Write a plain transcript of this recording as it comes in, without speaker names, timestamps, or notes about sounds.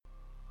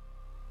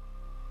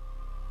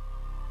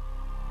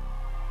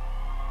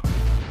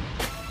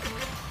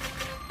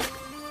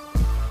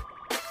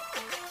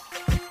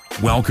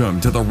Welcome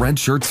to the Red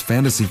Shirts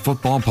Fantasy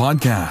Football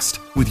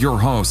Podcast with your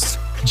hosts,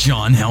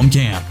 John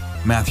Helmkamp,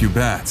 Matthew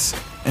Betts,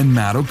 and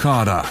Matt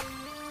Okada.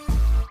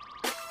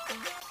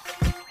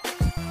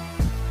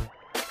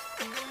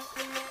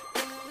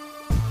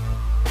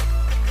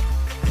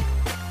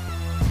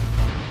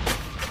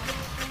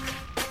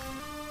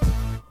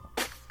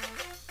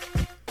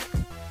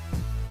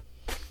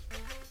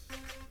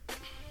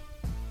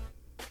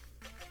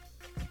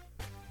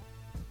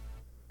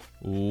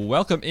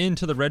 Welcome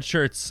into the Red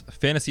Shirts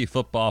Fantasy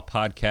Football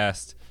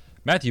Podcast.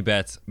 Matthew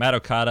Betts, Matt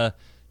Okada,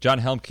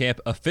 John Helmkamp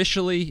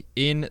officially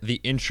in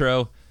the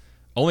intro.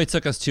 Only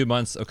took us 2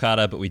 months,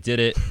 Okada, but we did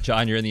it.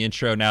 John, you're in the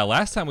intro now.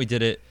 Last time we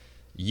did it,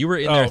 you were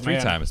in there three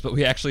times, but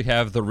we actually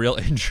have the real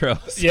intro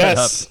set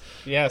up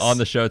on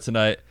the show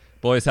tonight.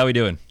 Boys, how we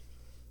doing?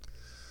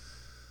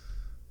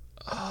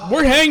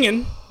 We're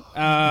hanging.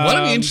 What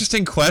an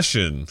interesting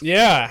question.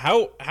 Yeah,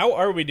 how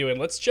are we doing?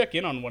 Let's check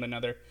in on one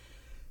another.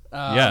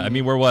 I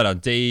mean, we're on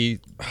day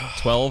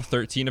 12,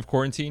 13 of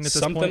quarantine at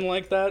this point? Something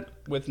like that,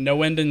 with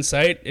no end in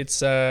sight.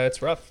 It's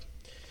rough.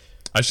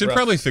 I should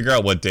probably figure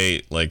out what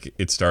date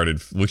it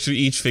started. We should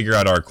each figure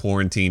out our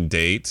quarantine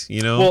date,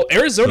 Well,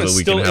 Arizona so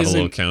still have a little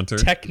isn't counter.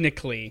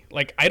 Technically.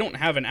 I don't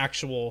have an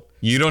actual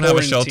You don't quarantine.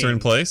 have a shelter in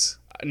place?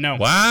 No.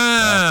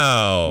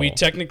 Wow. We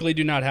technically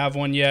do not have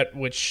one yet,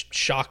 which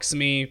shocks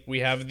me. We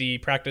have the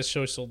practice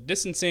social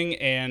distancing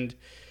and,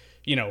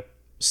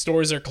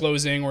 stores are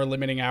closing or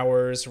limiting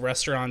hours.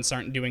 Restaurants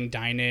aren't doing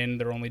dine-in.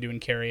 They're only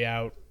doing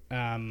carry-out.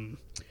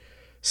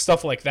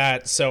 Stuff like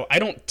that. So I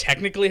don't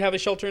technically have a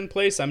shelter in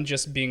place. I'm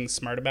just being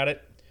smart about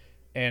it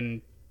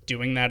and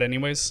doing that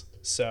anyways.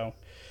 So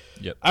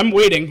yep. I'm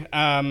waiting.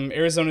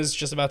 Arizona's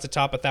just about to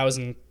top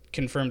 1,000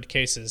 confirmed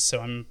cases.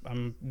 So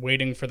I'm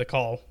waiting for the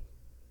call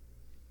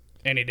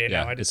any day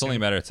now. It's only a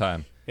matter of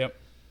time. Yep.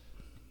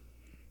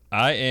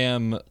 I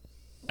am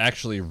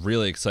actually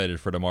really excited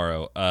for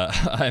tomorrow.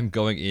 I'm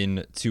going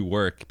in to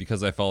work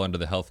because I fall under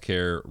the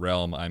healthcare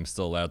realm. I'm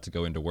still allowed to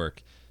go into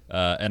work.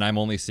 And I'm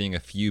only seeing a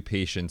few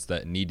patients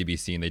that need to be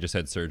seen. They just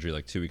had surgery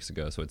 2 weeks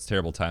ago, so it's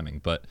terrible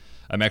timing. But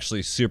I'm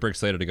actually super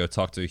excited to go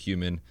talk to a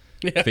human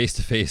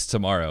face-to-face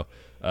tomorrow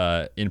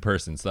in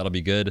person, so that'll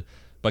be good.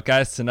 But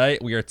guys,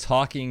 tonight we are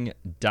talking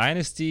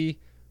Dynasty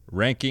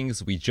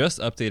Rankings. We just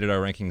updated our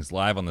rankings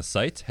live on the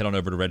site. Head on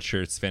over to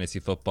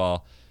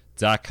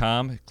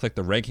redshirtsfantasyfootball.com. Click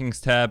the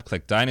Rankings tab,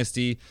 click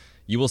Dynasty.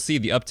 You will see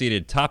the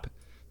updated top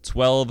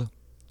 12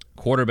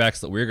 quarterbacks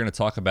that we're going to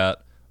talk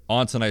about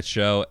on tonight's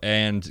show.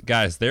 And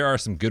guys, there are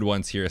some good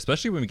ones here,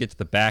 especially when we get to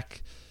the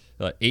back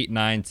 8,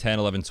 9, 10,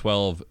 11,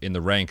 12 in the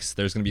ranks.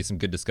 There's going to be some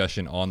good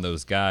discussion on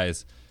those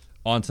guys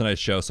on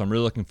tonight's show, so I'm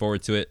really looking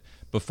forward to it.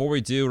 Before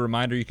we do,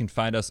 reminder, you can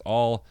find us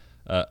all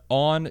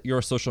on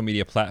your social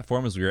media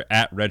platforms. We are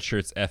at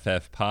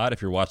RedShirtsFFPod.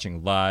 If you're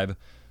watching live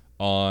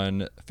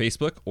on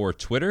Facebook or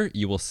Twitter,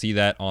 you will see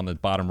that on the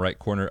bottom right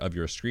corner of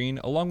your screen,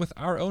 along with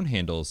our own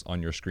handles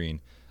on your screen.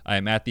 I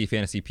am at the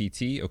Fantasy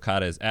PT.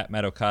 Okada is at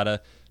Matt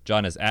Okada.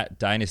 John is at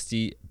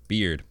Dynasty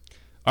Beard.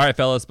 All right,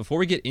 fellas, before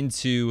we get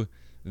into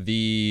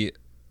the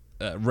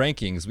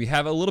rankings, we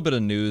have a little bit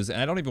of news,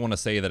 and I don't even want to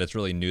say that it's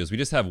really news. We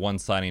just have one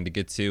signing to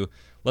get to.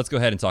 Let's go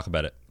ahead and talk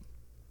about it.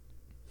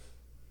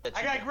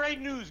 I got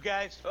great news,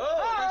 guys.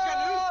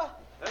 Oh,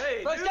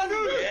 hey,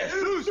 news.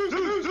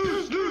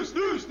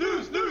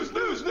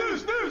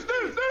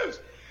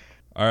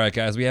 All right,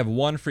 guys, we have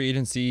one free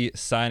agency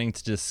signing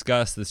to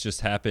discuss. This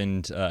just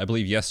happened, I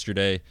believe,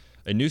 yesterday.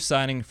 A new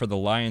signing for the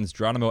Lions.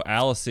 Geronimo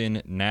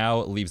Allison now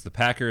leaves the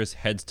Packers,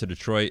 heads to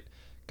Detroit.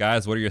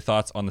 Guys, what are your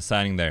thoughts on the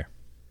signing there?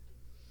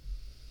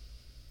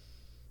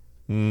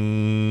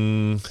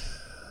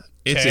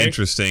 It's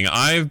interesting.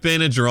 I've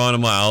been a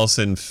Geronimo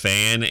Allison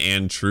fan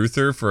and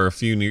truther for a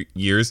few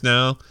years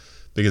now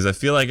because I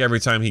feel like every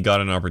time he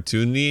got an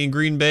opportunity in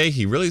Green Bay,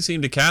 he really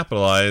seemed to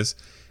capitalize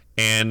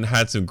and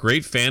had some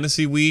great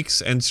fantasy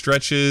weeks and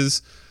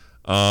stretches.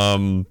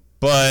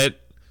 But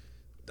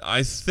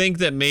I think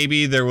that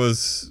maybe there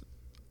was,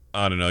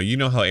 I don't know, you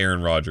know how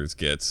Aaron Rodgers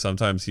gets.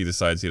 Sometimes he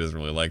decides he doesn't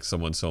really like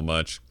someone so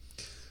much.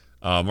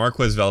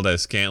 Marquez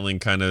Valdes-Scantling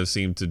kind of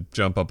seemed to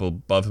jump up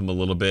above him a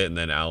little bit, and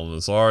then Alan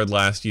Lazard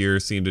last year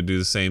seemed to do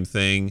the same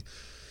thing.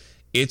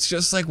 It's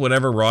just like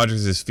whatever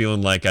Rodgers is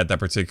feeling like at that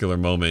particular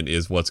moment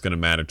is what's going to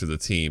matter to the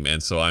team.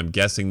 And so I'm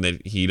guessing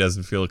that he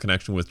doesn't feel a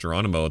connection with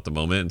Geronimo at the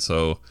moment, and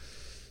so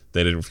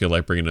they didn't feel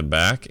like bringing him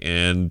back.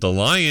 And the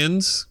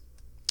Lions,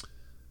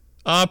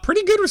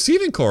 pretty good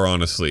receiving core,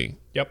 honestly.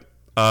 Yep.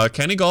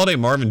 Kenny Golladay,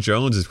 Marvin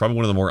Jones is probably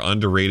one of the more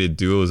underrated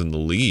duos in the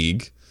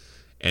league.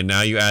 And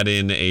now you add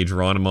in a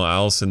Geronimo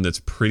Allison that's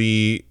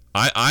pretty...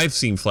 I've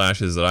seen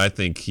flashes that I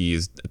think he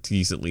is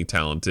decently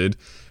talented.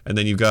 And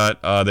then you've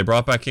got... they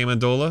brought back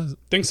Amendola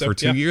for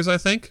 2 years, I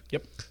think.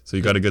 Yep. So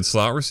you got a good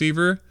slot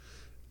receiver.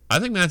 I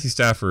think Matthew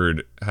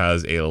Stafford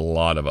has a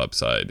lot of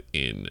upside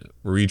in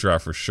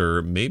redraft for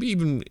sure. Maybe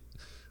even...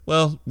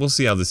 Well, we'll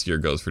see how this year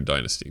goes for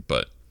Dynasty.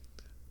 But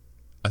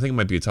I think it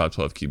might be a top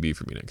 12 QB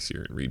for me next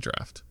year in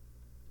redraft.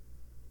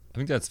 I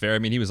think that's fair. I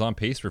mean, he was on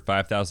pace for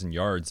 5,000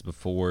 yards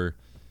before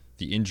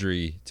the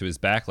injury to his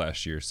back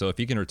last year. So if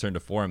he can return to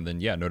form, then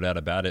yeah, no doubt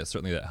about it.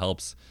 Certainly that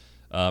helps.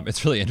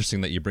 It's really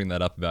interesting that you bring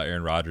that up about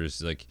Aaron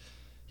Rodgers. Like,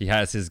 he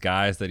has his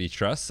guys that he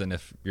trusts, and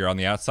if you're on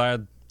the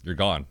outside, you're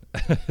gone.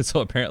 So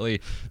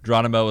apparently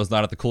Geronimo was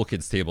not at the cool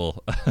kids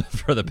table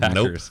for the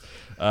Packers.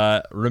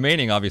 Nope.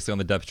 Remaining, obviously, on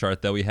the depth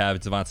chart, though, we have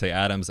Devontae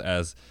Adams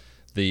as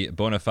the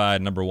bona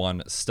fide number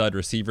one stud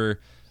receiver.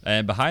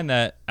 And behind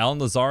that, Allen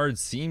Lazard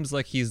seems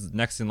like he's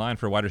next in line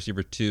for wide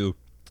receiver 2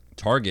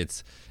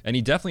 targets. And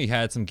he definitely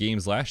had some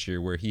games last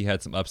year where he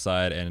had some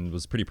upside and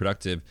was pretty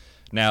productive.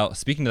 Now,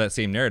 speaking to that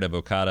same narrative,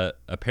 Okada,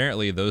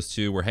 apparently those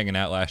two were hanging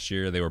out last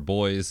year. They were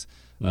boys,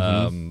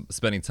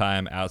 spending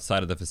time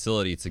outside of the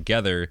facility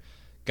together.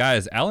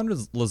 Guys,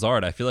 Allen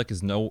Lazard, I feel like,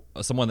 is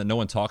someone that no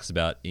one talks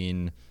about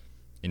in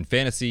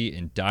fantasy,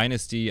 in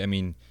Dynasty. I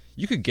mean,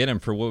 you could get him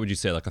for, what would you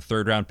say, like a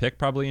 3rd-round pick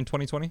probably in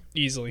 2020?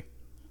 Easily.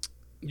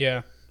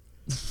 Yeah.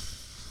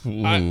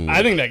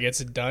 I think that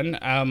gets it done.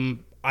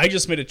 I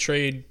just made a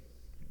trade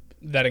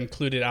that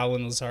included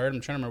Allen Lazard. I'm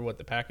trying to remember what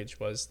the package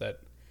was,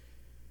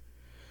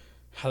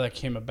 how that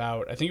came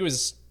about. I think it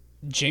was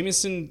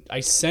Jameson. I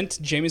sent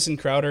Jamison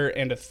Crowder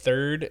and a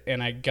 3rd,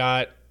 and I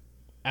got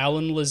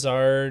Allen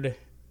Lazard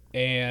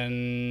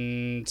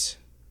and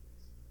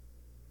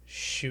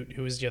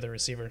who was the other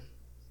receiver?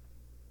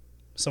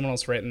 Someone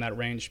else right in that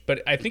range.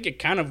 But I think it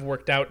kind of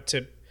worked out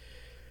to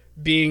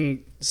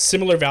being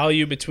similar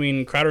value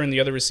between Crowder and the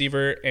other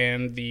receiver,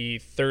 and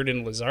the 3rd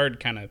and Lazard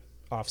kind of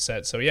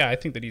offset. So yeah, I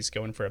think that he's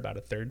going for about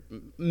a 3rd,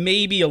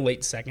 maybe a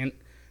late 2nd.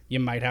 You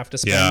might have to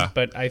spend,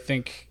 but I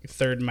think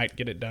 3rd might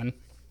get it done.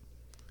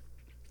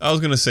 I was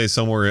going to say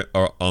somewhere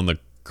on the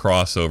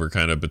crossover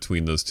kind of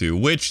between those two,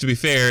 which, to be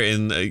fair,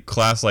 in a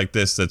class like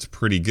this that's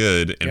pretty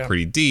good and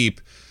pretty deep,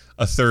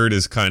 a 3rd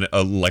is kind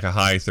of like a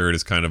high 3rd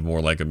is kind of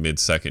more like a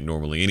mid-2nd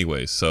normally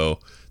anyway. So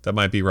that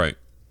might be right.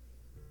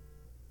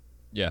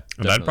 Yeah,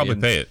 and I'd probably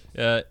pay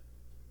it.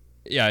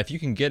 Yeah, if you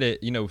can get it,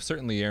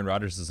 certainly Aaron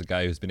Rodgers is a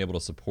guy who's been able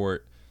to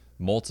support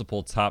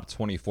multiple top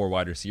 24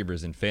 wide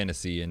receivers in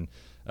fantasy, and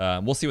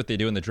we'll see what they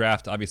do in the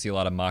draft. Obviously, a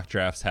lot of mock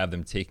drafts have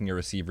them taking a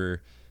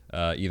receiver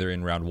either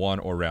in round 1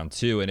 or round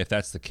 2, and if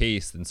that's the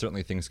case, then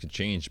certainly things could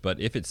change. But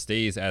if it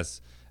stays as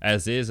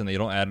is and they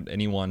don't add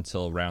anyone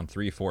till round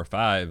 3, 4,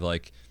 5,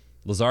 like,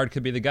 Lazard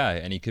could be the guy,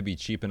 and he could be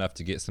cheap enough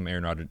to get some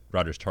Aaron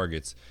Rodgers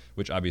targets,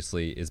 which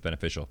obviously is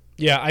beneficial.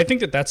 Yeah, I think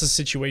that that's a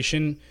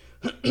situation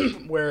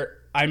where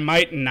I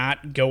might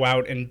not go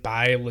out and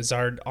buy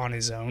Lazard on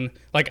his own.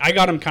 Like, I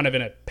got him kind of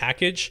in a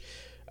package,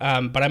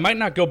 but I might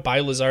not go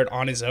buy Lazard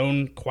on his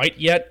own quite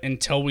yet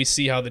until we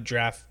see how the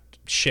draft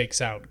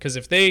shakes out. Because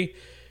if they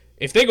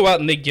go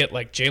out and they get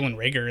like Jalen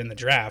Reagor in the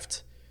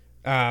draft,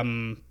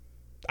 I'm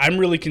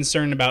really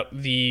concerned about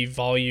the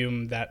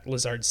volume that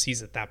Lazard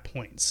sees at that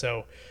point.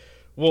 So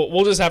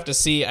we'll just have to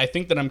see. I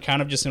think that I'm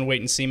kind of just in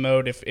wait and see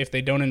mode. If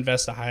they don't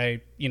invest a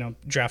high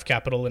draft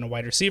capital in a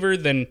wide receiver,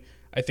 then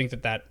I think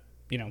that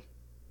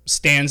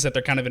stands that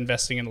they're kind of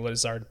investing in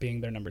Lazard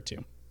being their number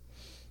 2.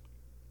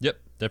 Yep,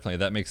 definitely.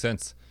 That makes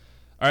sense.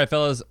 All right,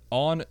 fellas,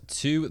 on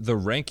to the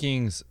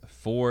rankings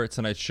for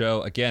tonight's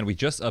show. Again, we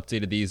just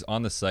updated these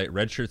on the site,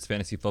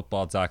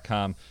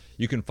 redshirtsfantasyfootball.com.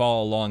 You can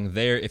follow along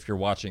there if you're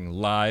watching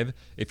live.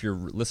 If you're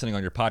listening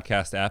on your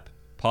podcast app,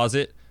 pause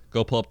it,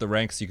 go pull up the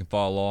ranks so you can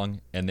follow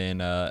along, and then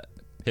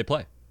hit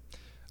play.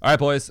 All right,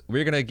 boys,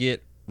 we're going to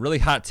get really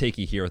hot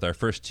takey here with our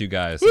first 2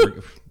 guys.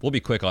 We'll be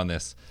quick on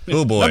this.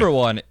 Oh, boy. Number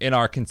 1 in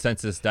our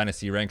consensus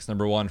Dynasty ranks,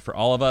 number 1 for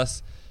all of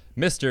us,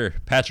 Mr.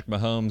 Patrick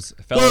Mahomes.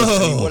 Fellas, I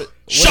mean, what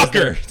is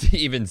there to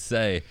even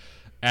say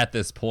at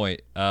this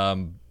point?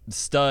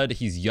 Stud.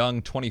 He's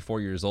young, 24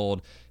 years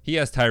old. He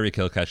has Tyreek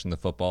Hill catching the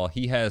football.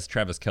 He has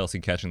Travis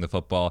Kelce catching the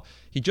football.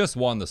 He just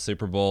won the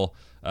Super Bowl.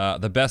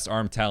 The best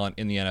arm talent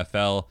in the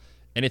NFL.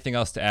 Anything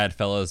else to add,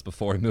 fellas,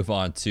 before we move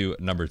on to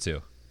number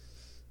 2?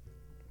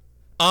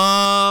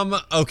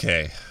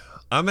 Okay.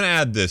 I'm going to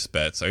add this,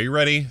 Bets. Are you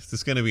ready? This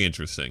is going to be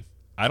interesting.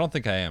 I don't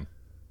think I am.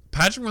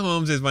 Patrick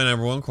Mahomes is my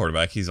number 1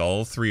 quarterback. He's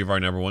all 3 of our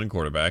number 1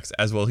 quarterbacks,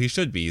 as well he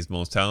should be. He's the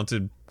most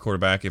talented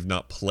quarterback, if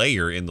not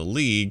player, in the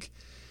league.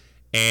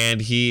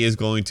 And he is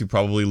going to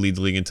probably lead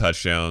the league in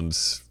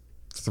touchdowns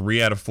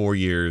 3 out of 4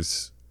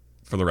 years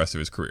for the rest of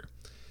his career.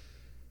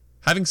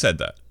 Having said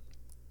that,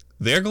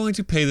 they're going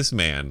to pay this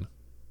man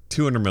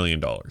 $200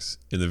 million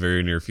in the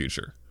very near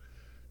future.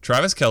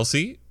 Travis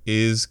Kelce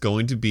is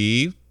going to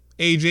be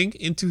aging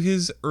into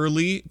his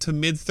early to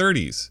mid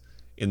 30s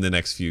in the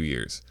next few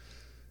years.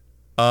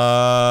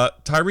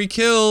 Tyreek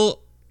Hill,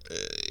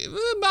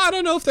 I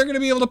don't know if they're going to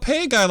be able to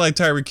pay a guy like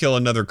Tyreek Hill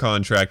another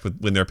contract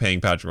when they're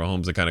paying Patrick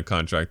Mahomes the kind of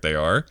contract they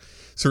are.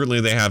 Certainly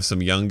they have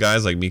some young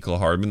guys like Mecole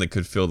Hardman that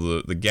could fill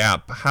the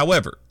gap.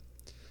 However,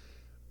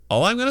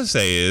 all I'm going to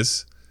say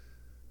is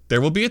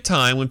there will be a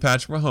time when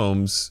Patrick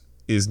Mahomes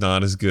is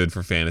not as good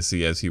for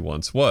fantasy as he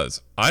once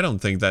was. I don't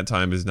think that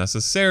time is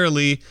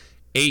necessarily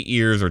 8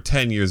 years or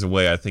 10 years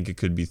away. I think it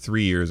could be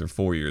 3 years or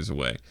 4 years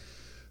away.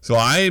 So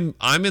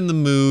I'm in the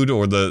mood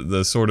or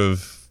the sort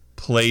of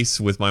place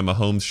with my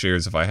Mahomes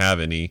shares, if I have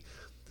any,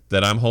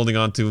 that I'm holding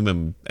on to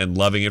him and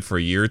loving it for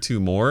a year or two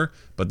more,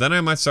 but then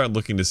I might start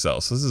looking to sell.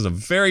 So this is a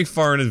very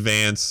far in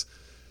advance,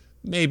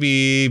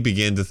 maybe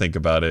begin to think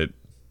about it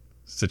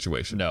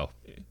situation. Nope.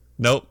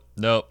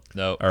 Nope.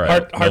 All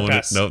right. Hard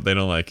pass. Nope, they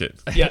don't like it.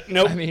 Yeah,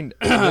 nope. I mean,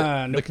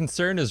 the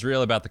concern is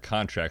real about the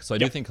contract. So I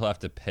do think they'll have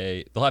to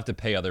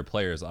pay other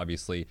players,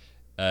 obviously,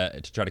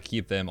 to try to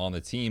keep them on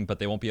the team, but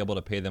they won't be able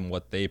to pay them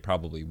what they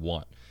probably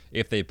want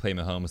if they play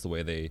Mahomes the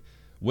way they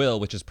will,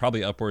 which is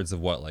probably upwards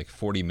of like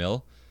 40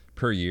 mil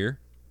per year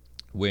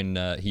when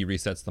he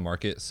resets the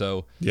market.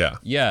 So yeah,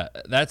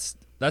 that's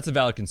a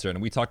valid concern.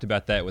 And we talked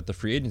about that with the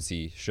free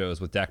agency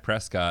shows with Dak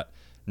Prescott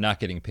not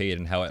getting paid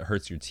and how it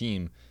hurts your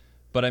team.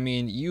 But I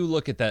mean, you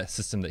look at that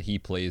system that he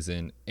plays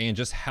in and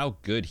just how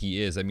good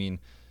he is. I mean,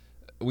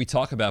 we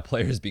talk about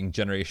players being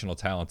generational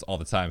talents all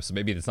the time, so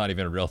maybe it's not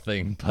even a real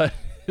thing, but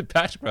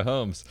Patrick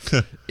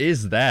Mahomes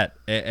is that.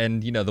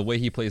 And you know, the way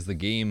he plays the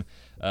game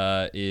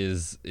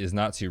is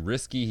not too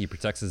risky. He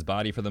protects his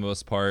body for the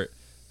most part.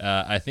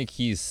 I think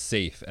he's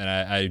safe, and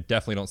I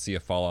definitely don't see a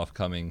fall off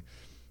coming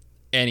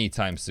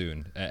anytime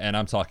soon. And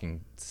I'm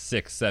talking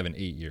 6, 7, 8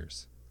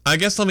 years. I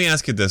guess let me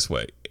ask it this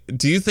way.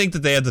 Do you think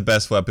that they have the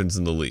best weapons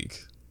in the league?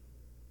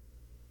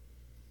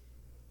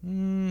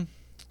 I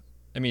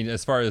mean,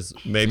 as far as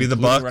maybe the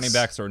Bucs running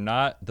backs or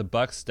not, the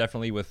Bucs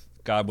definitely with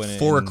Godwin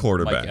for and a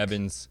quarterback. Mike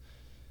Evans.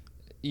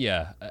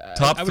 Yeah,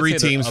 top I 3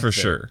 teams for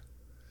sure.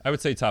 I would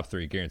say top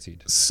 3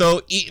 guaranteed.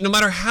 So no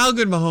matter how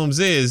good Mahomes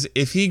is,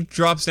 if he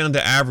drops down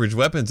to average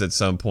weapons at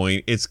some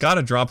point, it's got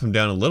to drop him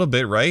down a little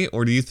bit, right?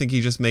 Or do you think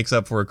he just makes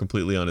up for it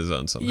completely on his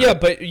own somehow? Yeah,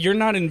 but you're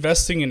not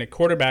investing in a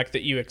quarterback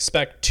that you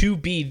expect to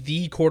be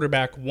the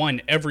quarterback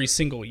one every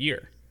single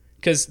year,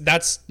 because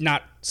that's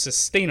not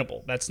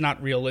sustainable. That's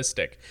not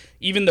realistic.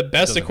 Even the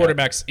best of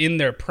quarterbacks in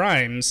their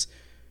primes,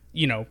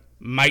 you know,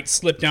 might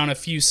slip down a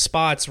few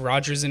spots.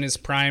 Rodgers in his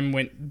prime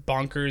went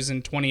bonkers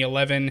in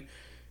 2011.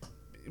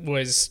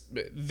 Was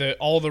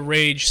all the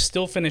rage,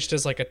 still finished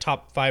as like a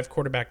top 5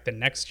 quarterback the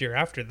next year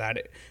after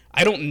that.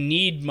 I don't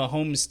need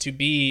Mahomes to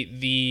be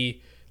the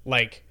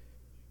like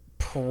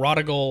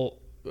prodigal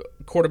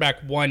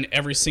quarterback one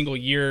every single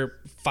year,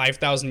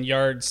 5,000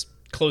 yards,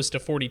 close to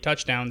 40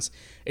 touchdowns.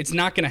 It's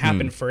not going to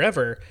happen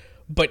forever,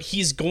 but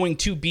he's going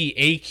to be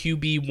a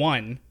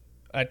QB1,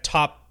 a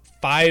top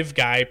 5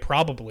 guy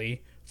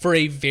probably for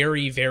a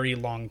very, very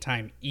long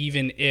time,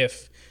 even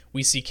if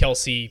we see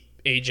Kelsey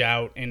age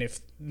out and if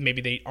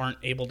maybe they aren't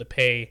able to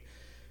pay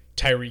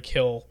Tyreek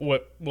Hill.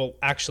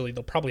 Actually,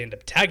 they'll probably end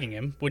up tagging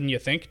him, wouldn't you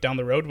think? Down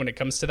the road, when it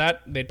comes to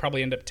that, they'd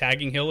probably end up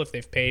tagging Hill if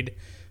they've paid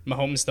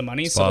Mahomes the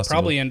money. So they'll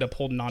probably end up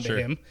holding on to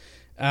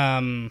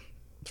him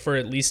for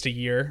at least a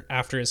year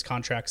after his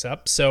contract's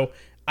up. So,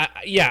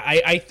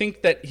 I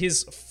think that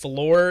his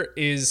floor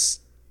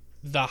is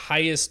the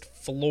highest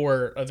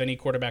floor of any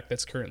quarterback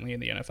that's currently in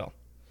the NFL.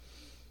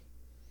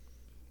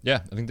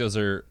 Yeah, I think those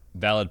are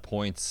valid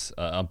points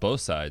on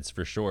both sides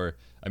for sure.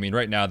 I mean,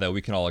 right now, though,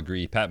 we can all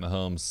agree Pat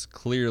Mahomes,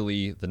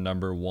 clearly the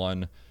number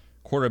 1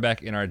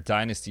 quarterback in our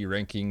Dynasty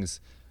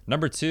rankings.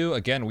 Number 2,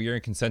 again, we are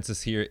in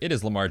consensus here. It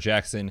is Lamar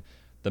Jackson,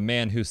 the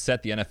man who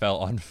set the NFL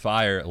on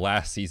fire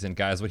last season.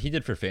 Guys, what he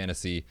did for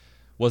fantasy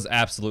was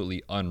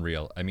absolutely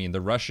unreal. I mean,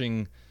 the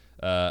rushing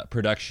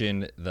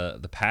production,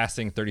 the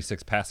passing,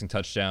 36 passing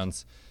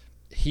touchdowns,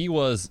 he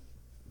was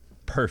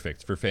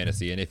perfect for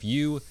fantasy. And if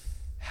you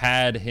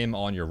had him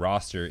on your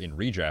roster in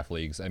redraft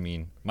leagues, I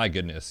mean, my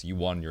goodness, you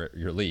won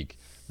your league.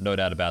 No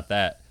doubt about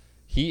that.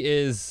 He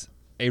is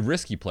a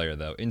risky player,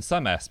 though, in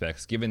some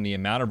aspects, given the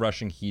amount of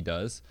rushing he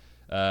does,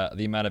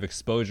 the amount of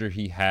exposure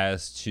he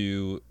has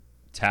to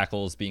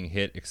tackles being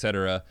hit,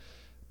 etc.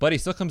 But he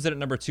still comes in at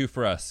number 2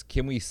 for us.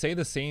 Can we say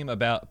the same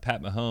about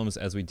Pat Mahomes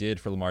as we did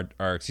for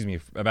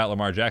about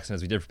Lamar Jackson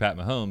as we did for Pat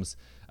Mahomes,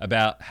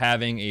 about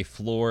having a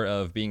floor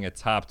of being a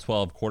top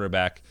 12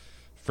 quarterback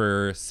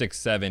for 6,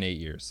 7, 8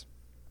 years?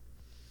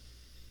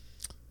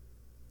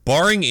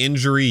 Barring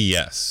injury,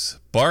 yes.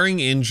 Barring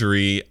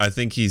injury, I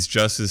think he's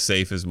just as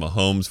safe as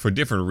Mahomes for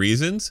different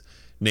reasons.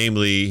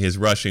 Namely, his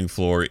rushing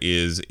floor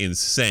is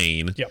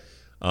insane. Yep.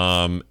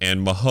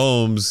 And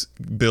Mahomes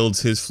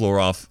builds his floor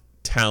off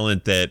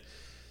talent that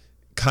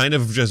kind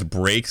of just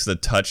breaks the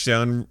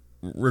touchdown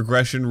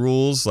regression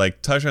rules.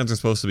 Like, touchdowns are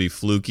supposed to be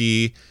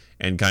fluky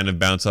and kind of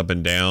bounce up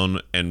and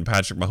down, and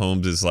Patrick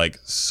Mahomes is like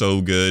so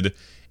good.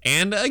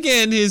 And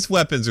again, his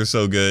weapons are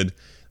so good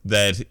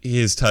that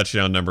his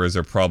touchdown numbers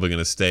are probably going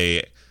to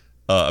stay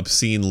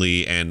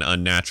obscenely and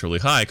unnaturally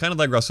high, kind of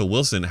like Russell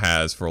Wilson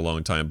has for a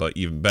long time, but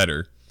even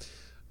better.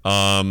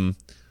 Lamar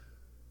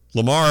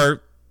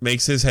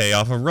makes his hay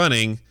off of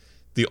running.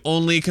 The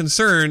only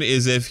concern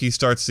is if he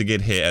starts to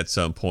get hit at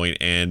some point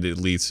and it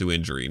leads to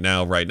injury.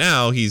 Now, right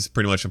now, he's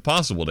pretty much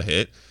impossible to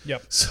hit.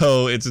 Yep.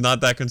 So it's not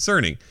that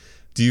concerning.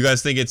 Do you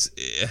guys think it's,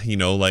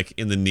 like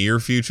in the near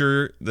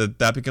future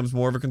that becomes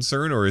more of a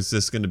concern, or is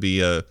this going to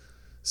be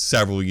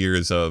several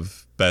years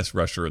of best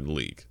rusher in the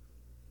league?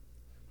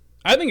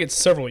 I think it's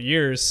several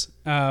years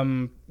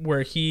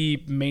where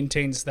he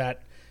maintains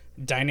that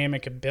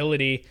dynamic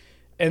ability.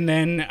 And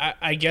then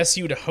I guess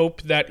you'd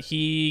hope that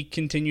he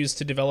continues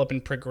to develop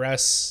and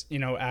progress,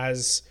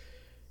 as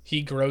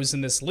he grows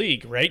in this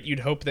league, right?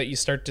 You'd hope that you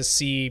start to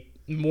see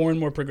more and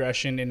more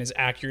progression in his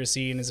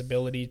accuracy and his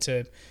ability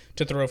to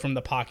throw from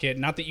the pocket.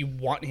 Not that you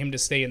want him to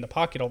stay in the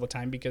pocket all the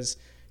time, because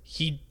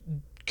he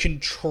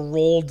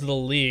controlled the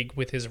league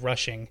with his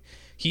rushing.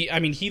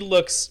 He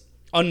looks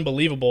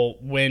unbelievable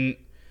when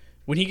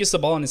he gets the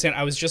ball in his hand.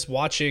 I was just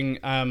watching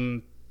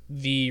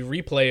the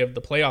replay of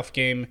the playoff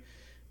game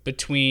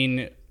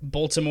between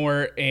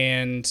Baltimore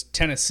and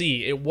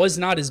Tennessee. It was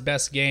not his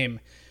best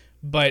game,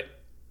 but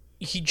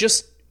he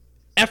just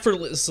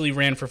effortlessly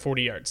ran for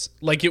 40 yards.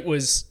 Like it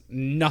was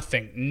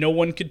nothing. No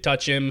one could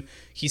touch him.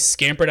 He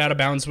scampered out of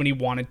bounds when he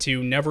wanted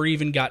to, never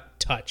even got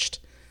touched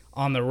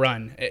on the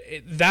run.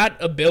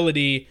 That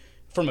ability,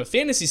 from a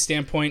fantasy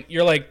standpoint,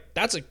 you're like,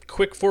 that's a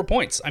quick 4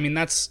 points. I mean,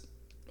 that's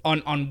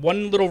on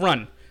one little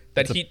run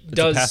that It's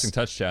does. a passing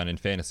touchdown in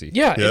fantasy.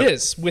 Yeah, It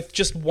is, with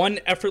just one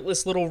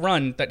effortless little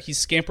run that he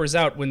scampers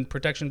out when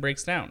protection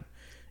breaks down.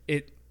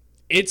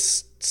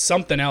 It's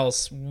something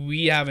else.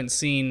 We haven't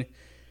seen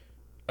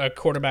a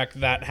quarterback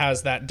that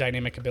has that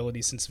dynamic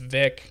ability since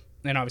Vic,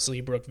 and obviously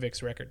he broke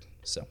Vic's record.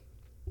 So,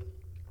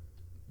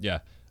 yeah,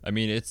 I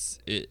mean,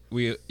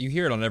 you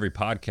hear it on every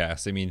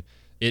podcast. I mean,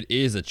 it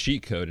is a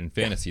cheat code in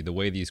fantasy, the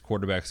way these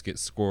quarterbacks get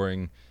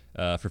scoring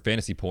for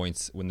fantasy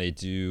points when they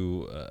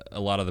do a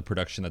lot of the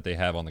production that they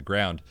have on the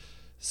ground.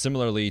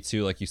 Similarly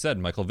to, like you said,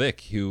 Michael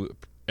Vick, who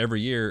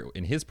every year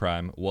in his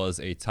prime was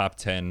a top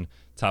 10,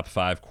 top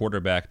 5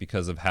 quarterback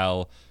because of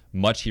how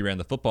much he ran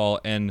the football.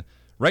 And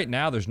right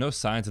now, there's no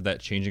signs of that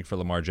changing for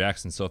Lamar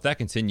Jackson. So if that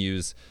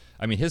continues,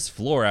 I mean, his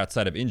floor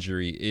outside of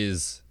injury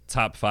is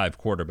top 5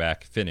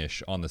 quarterback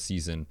finish on the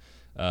season.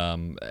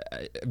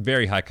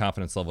 Very high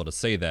confidence level to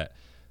say that.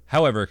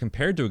 However,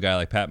 compared to a guy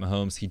like Pat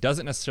Mahomes, he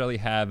doesn't necessarily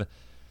have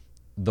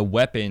the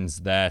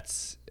weapons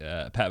that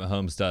Pat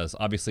Mahomes does.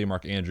 Obviously,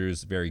 Mark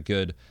Andrews, very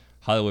good.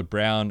 Hollywood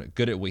Brown,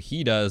 good at what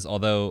he does,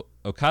 although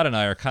Okada and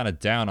I are kind of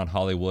down on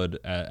Hollywood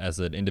as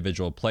an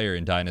individual player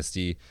in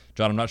Dynasty.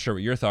 John, I'm not sure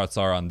what your thoughts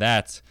are on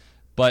that,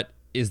 but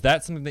is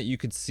that something that you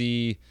could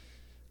see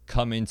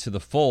come into the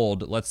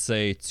fold, let's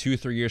say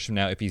 2-3 years from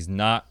now, if he's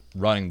not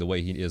running the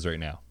way he is right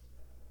now?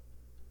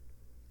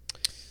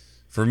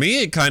 For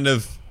me, it kind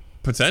of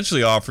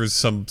potentially offers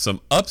some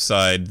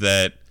upside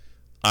that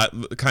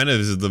kind of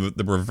is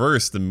the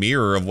reverse, the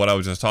mirror of what I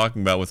was just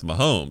talking about with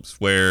Mahomes,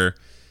 where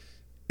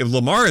if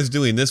Lamar is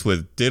doing this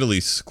with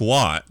diddly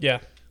squat,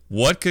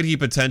 what could he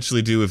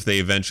potentially do if they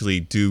eventually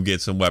do get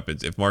some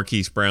weapons? If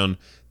Marquise Brown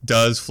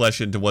does flesh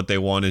into what they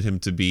wanted him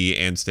to be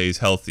and stays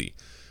healthy,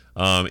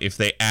 if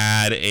they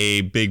add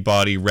a big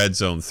body red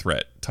zone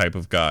threat type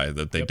of guy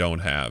that they don't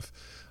have.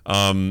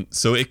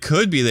 So it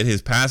could be that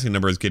his passing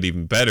numbers get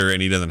even better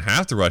and he doesn't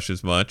have to rush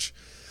as much,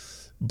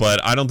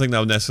 but I don't think that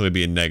would necessarily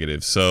be a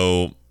negative.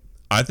 So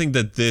I think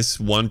that this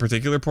one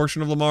particular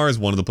portion of Lamar is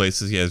one of the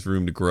places he has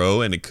room to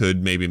grow, and it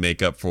could maybe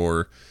make up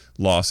for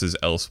losses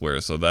elsewhere.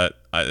 So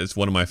it's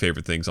one of my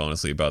favorite things,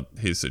 honestly, about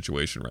his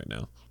situation right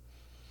now.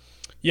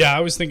 Yeah, I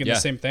was thinking the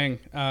same thing.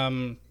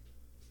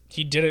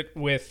 He did it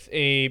with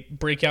a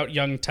breakout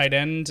young tight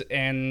end,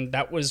 and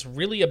that was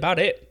really about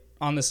it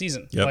on the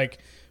season. Like,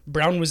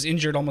 Brown was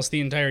injured almost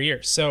the entire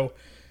year, so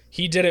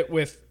he did it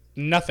with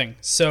nothing.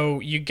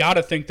 So you got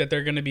to think that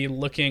they're going to be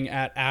looking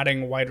at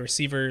adding wide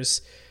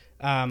receivers,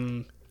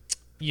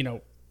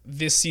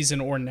 this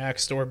season or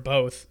next or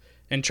both,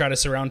 and try to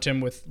surround him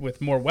with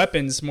more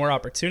weapons, more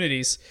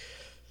opportunities.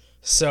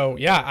 So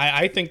yeah,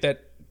 I think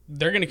that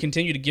they're going to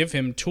continue to give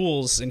him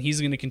tools, and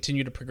he's going to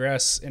continue to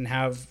progress and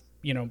have,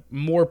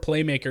 more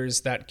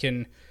playmakers that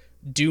can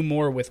do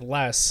more with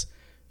less.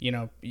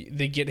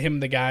 They get him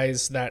the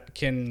guys that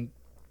can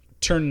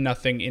turn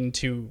nothing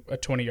into a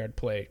 20-yard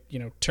play,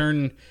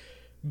 turn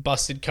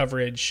busted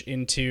coverage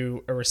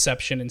into a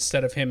reception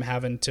instead of him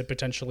having to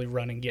potentially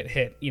run and get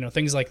hit,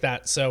 things like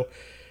that. So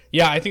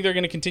yeah, I think they're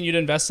going to continue to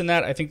invest in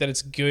that. I think that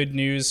it's good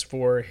news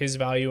for his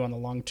value on the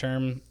long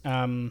term.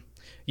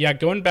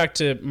 Going back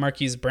to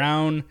Marquise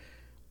Brown,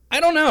 I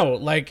don't know,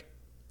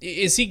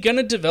 is he going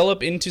to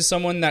develop into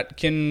someone that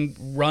can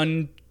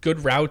run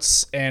good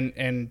routes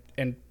and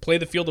play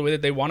the field the way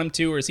that they want him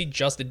to, or is he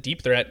just a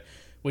deep threat,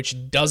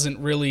 which doesn't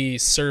really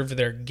serve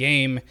their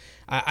game?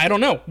 I don't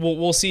know.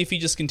 We'll see if he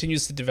just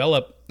continues to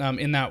develop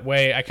in that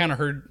way. I kind of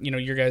heard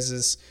your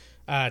guys'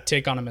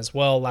 take on him as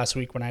well last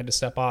week when I had to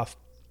step off.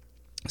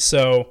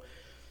 So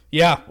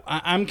yeah,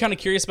 I'm kind of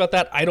curious about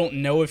that. I don't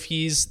know if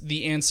he's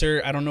the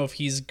answer. I don't know if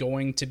he's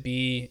going to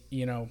be,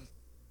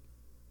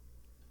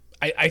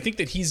 I think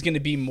that he's going to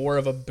be more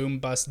of a boom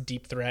bust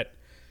deep threat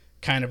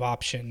kind of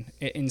option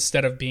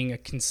instead of being a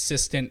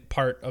consistent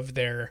part of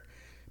their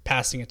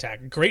passing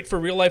attack. Great for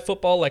real life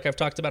football, like I've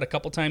talked about a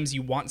couple times.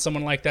 You want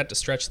someone like that to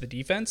stretch the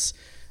defense,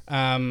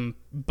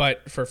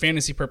 but for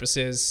fantasy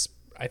purposes,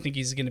 I think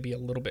he's going to be a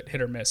little bit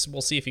hit or miss.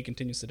 We'll see if he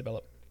continues to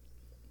develop.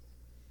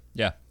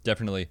 Yeah,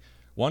 definitely.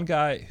 One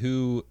guy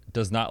who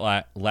does not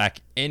lack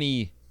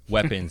any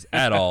weapons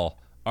at all,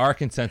 our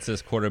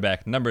consensus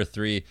quarterback number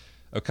 3.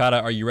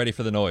 Okada, are you ready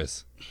for the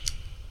noise?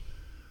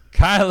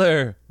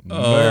 Kyler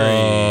Murray.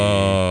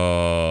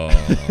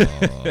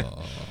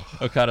 Oh.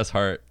 Okada's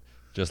heart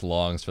just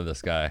longs for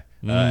this guy.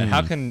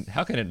 How can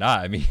it not?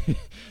 I mean,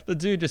 the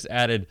dude just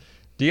added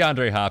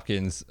DeAndre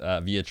Hopkins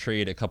via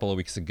trade a couple of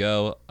weeks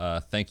ago.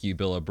 Thank you,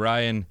 Bill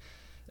O'Brien.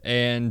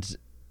 And,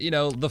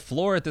 the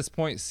floor at this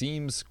point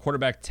seems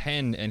quarterback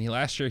 10, and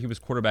last year he was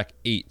quarterback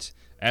 8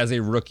 as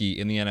a rookie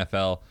in the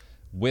NFL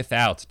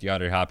without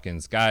DeAndre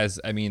Hopkins. Guys,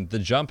 I mean, the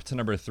jump to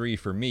number 3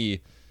 for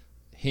me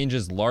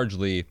hinges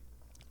largely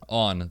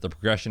on the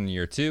progression in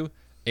year 2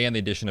 and the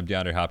addition of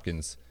DeAndre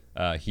Hopkins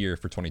here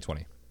for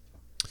 2020.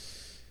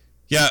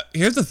 Yeah,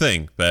 here's the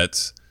thing,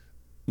 Betts.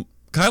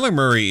 Kyler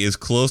Murray is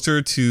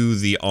closer to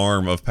the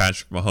arm of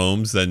Patrick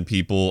Mahomes than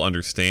people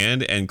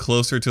understand, and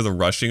closer to the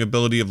rushing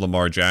ability of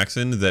Lamar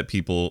Jackson than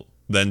people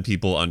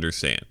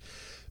understand.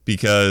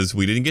 Because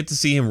we didn't get to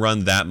see him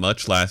run that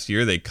much last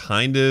year. They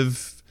kind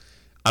of,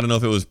 I don't know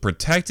if it was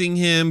protecting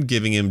him,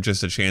 giving him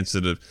just a chance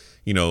to,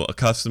 get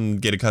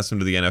accustomed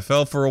to the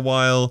NFL for a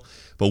while.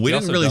 But we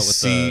didn't really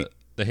see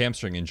the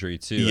hamstring injury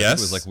too. Yes. I think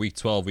it was like week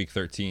 12, week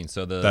 13.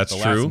 So the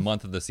last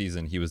month of the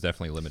season, he was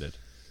definitely limited.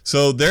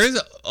 So there's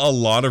a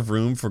lot of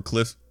room for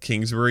Cliff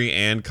Kingsbury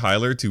and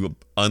Kyler to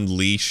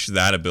unleash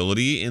that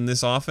ability in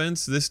this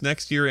offense this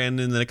next year and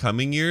in the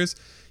coming years.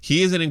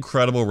 He is an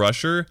incredible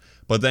rusher,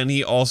 but then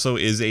he also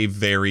is a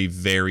very,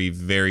 very,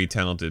 very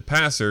talented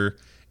passer,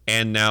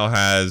 and now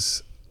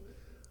has,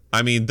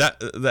 I mean,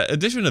 the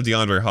addition of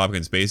DeAndre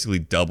Hopkins basically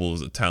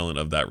doubles the talent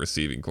of that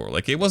receiving core.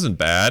 Like, it wasn't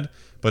bad,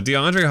 but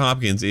DeAndre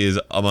Hopkins is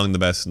among the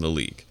best in the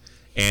league,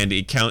 and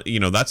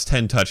that's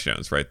 10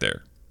 touchdowns right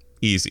there.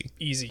 Easy.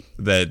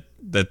 That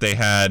they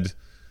had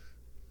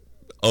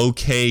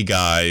okay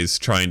guys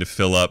trying to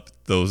fill up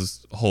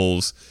those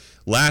holes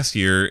last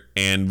year,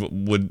 and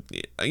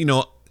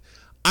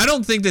I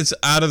don't think that's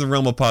out of the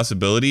realm of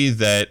possibility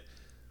that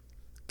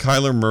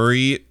Kyler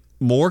Murray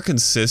more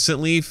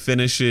consistently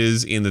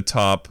finishes in the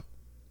top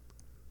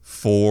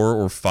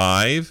 4 or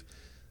 5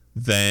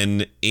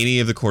 than any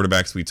of the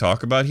quarterbacks we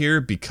talk about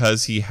here,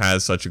 because he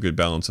has such a good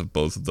balance of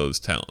both of those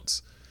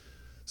talents.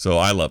 So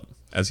I love him,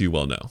 as you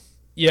well know.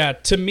 Yeah,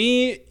 to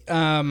me,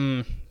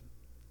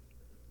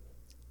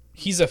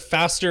 he's a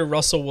faster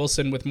Russell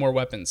Wilson with more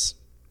weapons,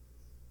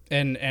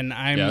 and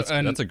I'm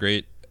that's a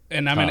great.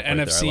 And I'm an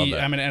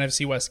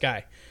NFC West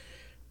guy.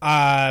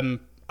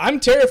 I'm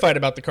terrified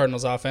about the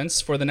Cardinals' offense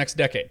for the next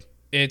decade.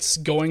 It's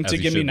going to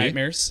give me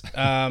nightmares.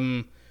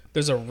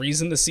 There's a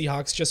reason the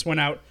Seahawks just went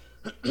out,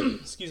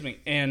 excuse me,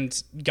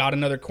 and got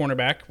another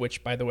cornerback.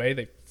 Which, by the way,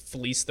 they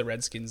fleeced the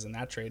Redskins in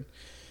that trade.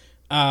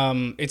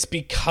 It's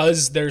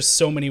because there's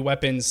so many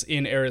weapons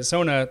in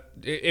Arizona.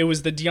 It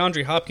was the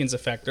DeAndre Hopkins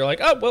effect. They're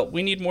like, oh, well,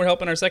 we need more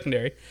help in our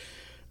secondary.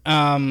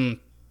 Kyler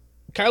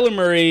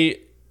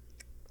Murray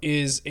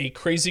is a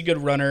crazy good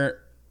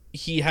runner.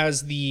 He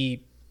has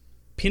the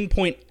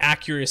pinpoint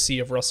accuracy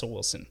of Russell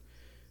Wilson.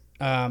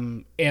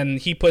 And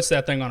he puts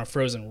that thing on a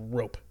frozen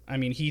rope. I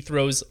mean, he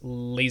throws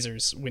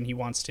lasers when he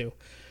wants to.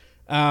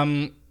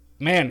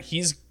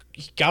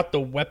 He got the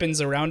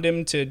weapons around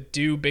him to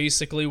do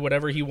basically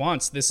whatever he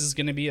wants. This is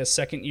going to be a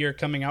second-year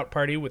coming-out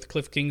party with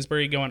Cliff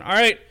Kingsbury going, all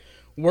right,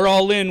 we're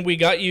all in. We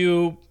got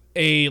you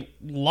a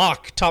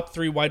lock top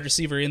 3 wide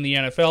receiver in the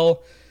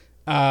NFL.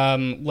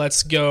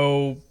 Let's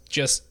go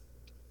just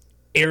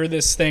air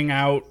this thing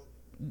out,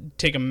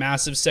 take a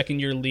massive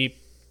second-year leap,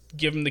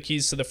 give him the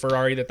keys to the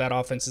Ferrari that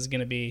offense is going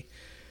to be.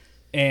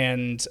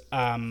 And,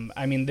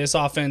 this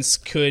offense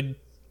could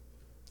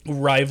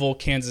rival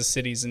Kansas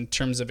City's in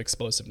terms of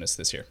explosiveness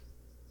this year.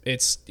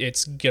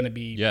 It's going to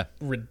be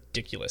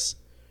ridiculous.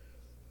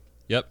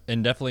 Yep,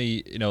 and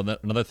definitely,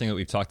 another thing that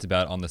we've talked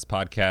about on this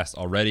podcast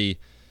already,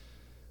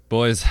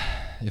 boys,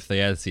 if they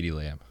add CeeDee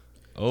Lamb.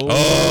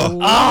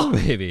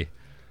 Baby.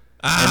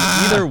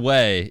 And either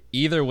way,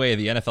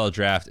 the NFL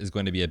draft is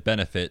going to be a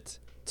benefit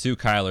to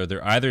Kyler.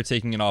 They're either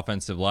taking an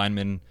offensive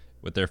lineman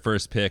with their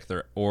first pick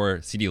or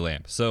CeeDee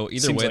Lamb. So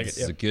either way, this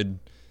is a good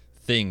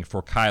thing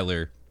for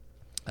Kyler.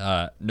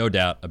 No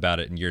doubt about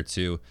it in year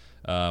 2.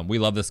 We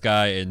love this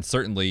guy, and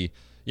certainly,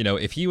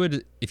 if you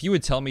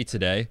would tell me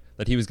today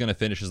that he was going to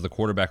finish as the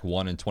quarterback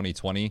 1 in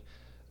 2020,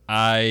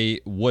 I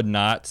would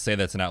not say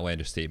that's an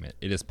outlandish statement.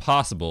 It is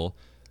possible.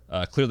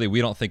 Clearly,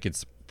 we don't think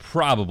it's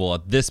probable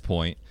at this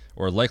point,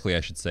 or likely,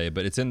 I should say,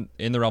 but it's in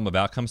the realm of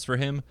outcomes for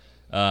him.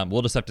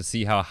 We'll just have to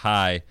see how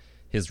high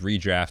his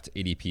redraft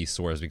ADP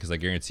soars, because I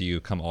guarantee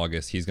you, come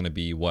August, he's going to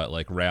be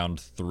round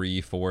 3,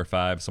 4,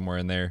 5, somewhere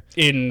in there.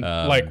 In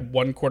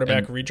one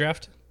quarterback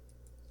redraft?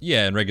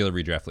 Yeah, in regular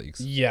redraft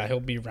leagues. Yeah, he'll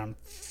be round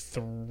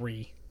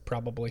 3,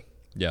 probably.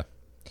 Yeah.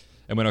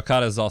 And when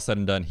Okada is all said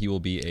and done, he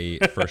will be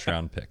a first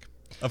round pick.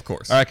 Of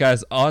course. All right,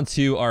 guys, on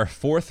to our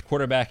 4th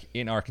quarterback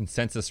in our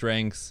consensus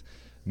ranks,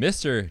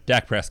 Mr.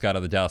 Dak Prescott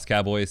of the Dallas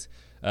Cowboys.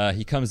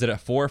 He comes in at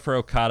 4 for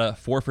Okada,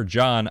 4 for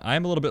John.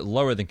 I'm a little bit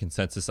lower than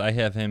consensus. I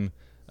have him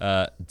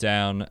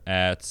down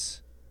at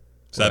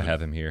 7. I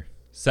have him here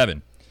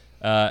 7.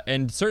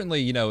 And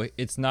certainly,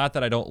 it's not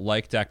that I don't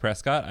like Dak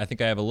Prescott. I think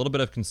I have a little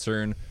bit of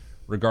concern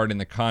regarding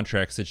the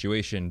contract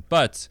situation,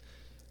 but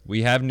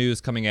we have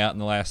news coming out in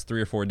the last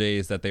 3 or 4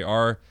 days that they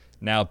are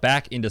now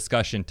back in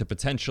discussion to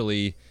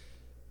potentially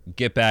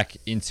get back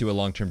into a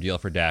long-term deal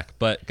for Dak.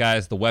 But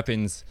guys, the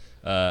weapons,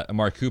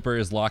 Amari Cooper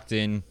is locked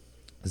in,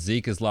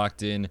 Zeke is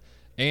locked in,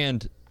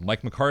 and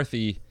Mike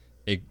McCarthy,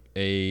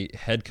 a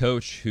head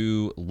coach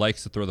who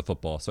likes to throw the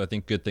football. So I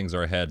think good things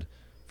are ahead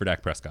for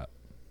Dak Prescott.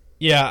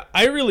 Yeah,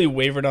 I really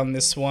wavered on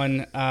this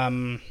one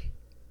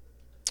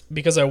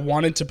because I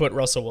wanted to put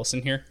Russell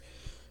Wilson here.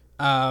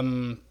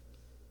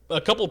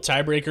 A couple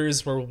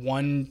tiebreakers were,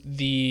 one,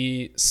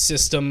 the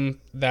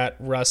system that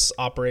Russ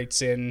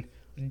operates in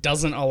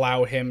doesn't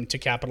allow him to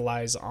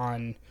capitalize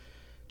on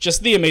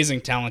just the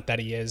amazing talent that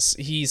he is.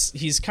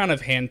 He's kind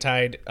of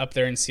hand-tied up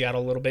there in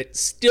Seattle a little bit,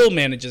 still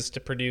manages to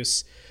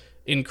produce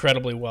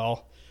incredibly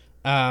well.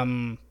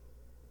 And,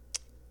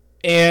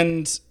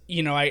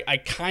 you know, I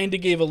kind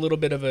of gave a little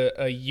bit of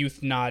a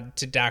youth nod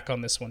to Dak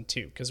on this one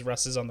too, because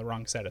Russ is on the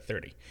wrong side of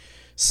 30.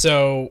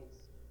 So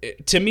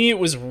to me, it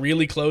was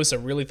really close. I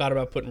really thought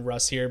about putting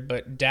Russ here,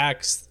 but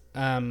Dak's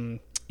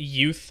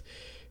youth,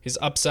 his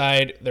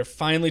upside, they're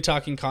finally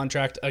talking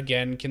contract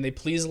again. Can they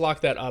please lock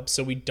that up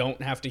so we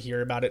don't have to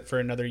hear about it for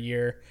another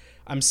year?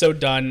 I'm so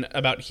done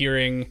about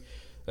hearing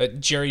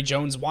that Jerry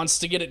Jones wants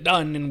to get it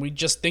done and we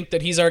just think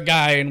that he's our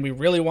guy and we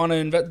really want to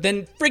invest.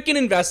 Then freaking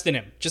invest in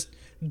him. Just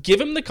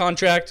give him the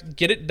contract,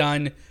 get it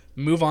done,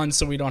 move on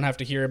so we don't have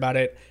to hear about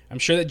it. I'm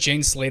sure that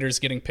Jane Slater's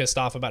getting pissed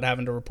off about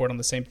having to report on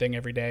the same thing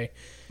every day.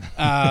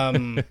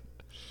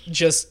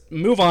 Just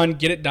move on,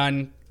 get it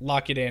done,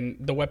 lock it in.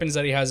 The weapons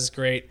that he has is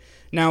great.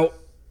 Now,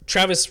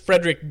 Travis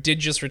Frederick did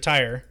just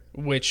retire,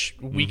 which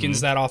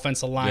weakens that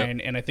offensive line,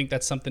 and I think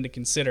that's something to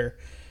consider.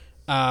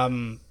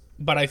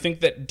 But I think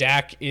that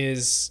Dak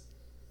is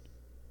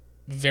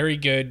very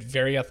good,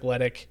 very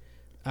athletic.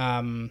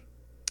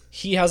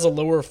 He has a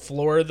lower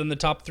floor than the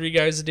top three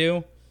guys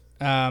do,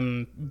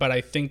 but I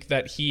think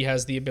that he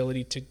has the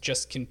ability to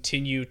just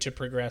continue to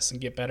progress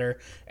and get better.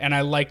 And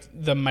I like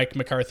the Mike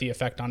McCarthy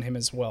effect on him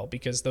as well,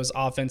 because those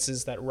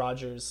offenses that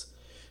Rodgers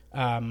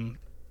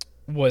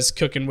was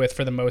cooking with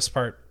for the most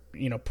part,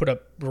 you know, put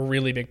up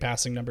really big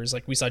passing numbers.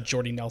 Like we saw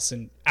Jordy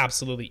Nelson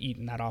absolutely eat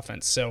in that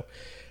offense. So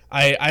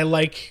I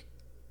like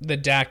the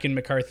Dak and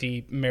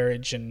McCarthy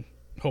marriage, and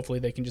hopefully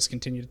they can just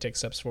continue to take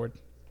steps forward.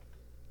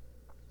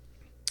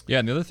 Yeah,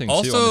 and the other thing too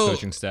Also, on the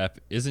coaching staff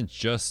isn't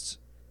just.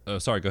 Oh,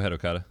 sorry. Go ahead,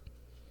 Okada.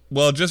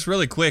 well, just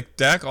really quick,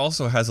 Dak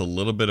also has a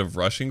little bit of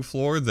rushing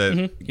floor that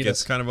He gets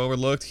does. kind of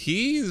overlooked.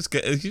 He's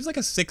like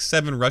a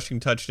 6-7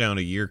 rushing touchdown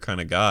a year kind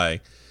of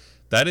guy.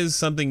 That is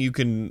something you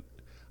can.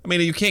 I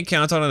mean, you can't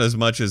count on it as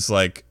much as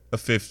like a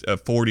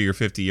 40 or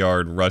 50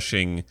 yard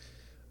rushing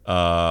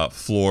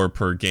floor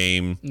per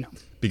game. No.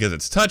 Because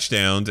it's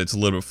touchdowns, it's a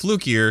little bit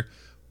flukier,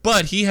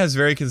 but he has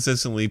very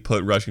consistently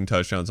put rushing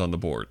touchdowns on the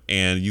board.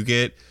 And you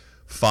get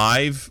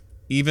 5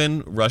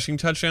 even rushing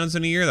touchdowns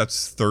in a year,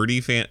 that's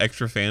 30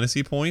 extra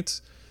fantasy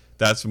points.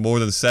 That's more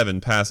than 7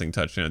 passing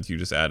touchdowns you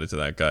just added to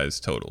that guy's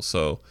total.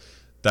 So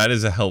that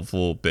is a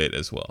helpful bit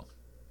as well.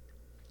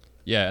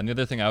 Yeah, and the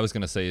other thing I was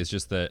going to say is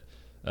just that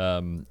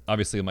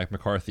obviously Mike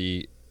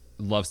McCarthy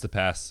loves to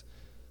pass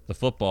the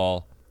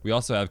football. We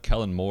also have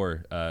Kellen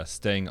Moore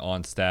staying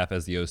on staff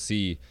as the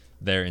OC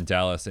there in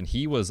Dallas, and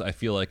he was, I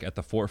feel like, at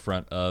the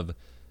forefront of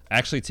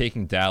actually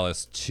taking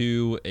Dallas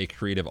to a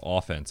creative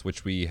offense,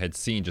 which we had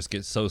seen just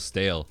get so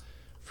stale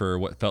for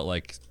what felt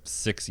like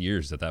 6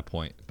 years at that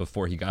point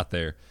before he got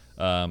there.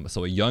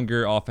 So a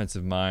younger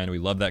offensive mind. We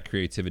love that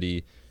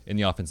creativity in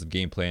the offensive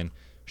game plan.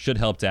 Should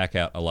help Dak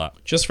out a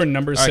lot. Just for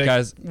numbers' All right, sake,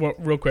 guys. well,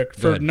 real quick,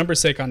 for numbers'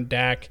 sake on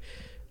Dak,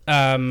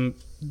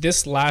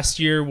 this last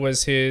year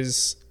was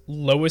his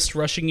lowest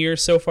rushing year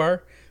so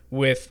far,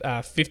 with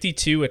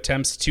 52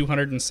 attempts,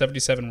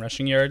 277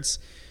 rushing yards.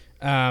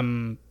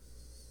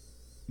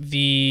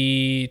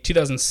 The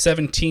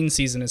 2017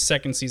 season, his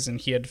second season,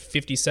 he had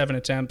 57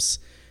 attempts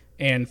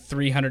and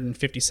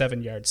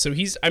 357 yards. So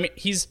he's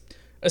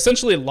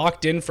essentially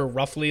locked in for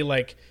roughly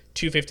like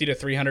 250 to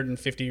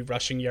 350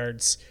 rushing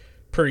yards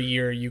per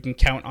year. You can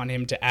count on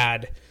him to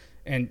add,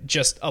 and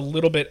just a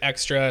little bit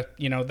extra,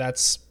 you know,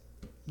 that's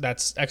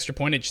extra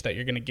pointage that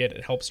you're going to get.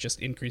 It helps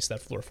just increase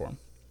that floor for him.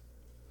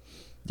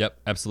 Yep,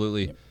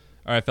 absolutely. Yep.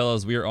 All right,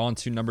 fellas, we are on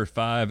to number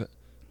 5,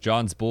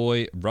 John's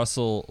boy,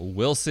 Russell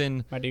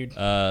Wilson. My dude.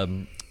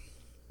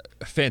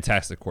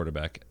 Fantastic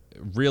quarterback.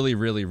 Really,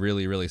 really,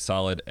 really, really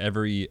solid.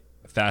 Every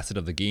facet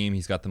of the game.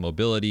 He's got the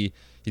mobility.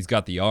 He's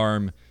got the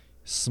arm.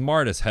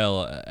 Smart as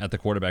hell at the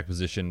quarterback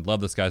position.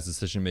 Love this guy's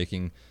decision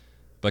making.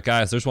 But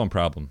guys, there's one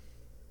problem.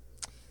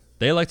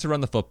 They like to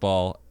run the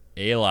football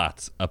a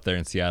lot up there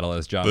in Seattle,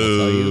 as John will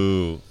tell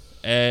you.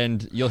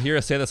 And you'll hear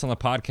us say this on the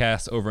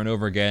podcast over and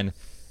over again.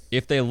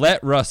 If they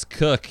let Russ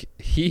cook,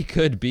 he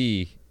could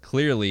be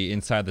clearly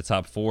inside the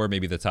top 4,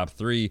 maybe the top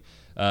 3.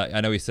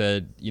 I know he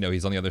said, you know,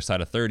 he's on the other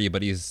side of 30,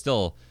 but he's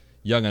still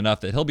young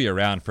enough that he'll be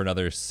around for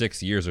another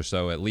 6 years or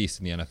so, at least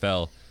in the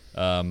NFL.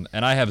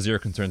 And I have zero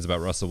concerns about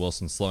Russell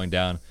Wilson slowing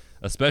down,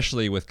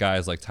 especially with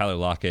guys like Tyler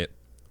Lockett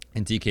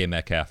and DK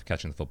Metcalf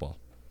catching the football.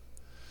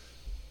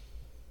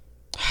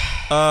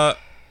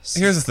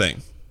 Here's the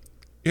thing.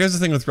 here's the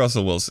thing with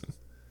Russell Wilson.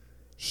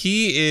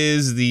 He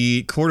is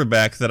the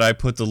quarterback that I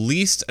put the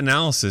least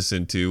analysis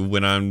into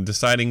when I'm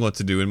deciding what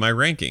to do in my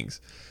rankings.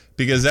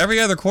 Because every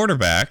other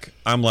quarterback,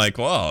 I'm like,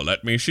 well,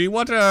 let me see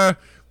what are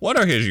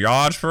his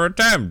yards per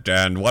attempt,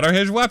 and what are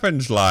his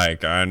weapons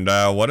like, and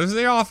what is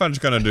the offense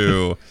going to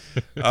do?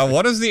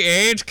 What is the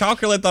age?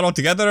 Calculate that all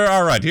together.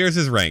 All right, here's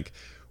his rank.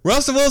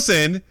 Russell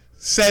Wilson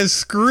says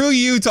screw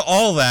you to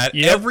all that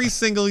every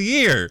single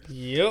year.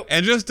 Yep.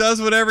 And just does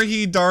whatever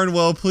he darn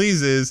well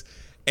pleases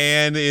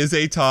and is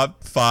a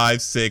top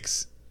 5,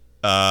 6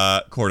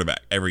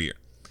 quarterback every year.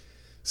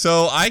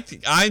 So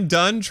I'm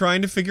done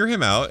trying to figure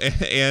him out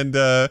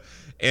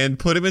and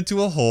put him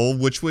into a hole,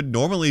 which would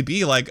normally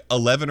be like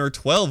 11 or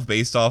 12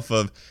 based off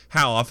of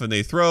how often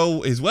they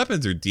throw. His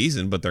weapons are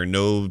decent, but they're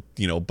no,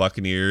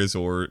 Buccaneers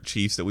or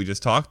Chiefs that we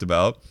just talked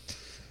about.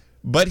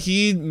 But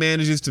he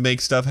manages to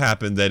make stuff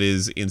happen that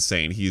is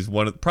insane. He's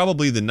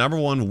probably the number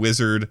one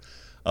wizard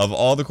of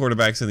all the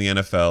quarterbacks in the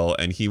NFL,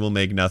 and he will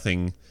make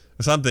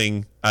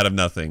something out of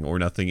nothing, or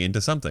nothing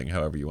into something,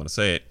 however you want to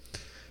say it.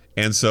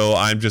 And so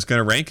I'm just going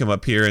to rank him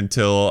up here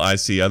until I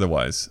see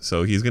otherwise.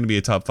 So he's going to be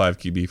a top 5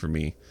 QB for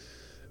me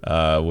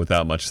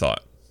without much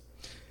thought.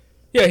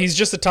 Yeah, he's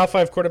just a top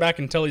 5 quarterback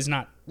until he's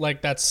not.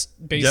 Like, that's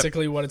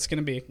basically what it's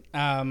going to be.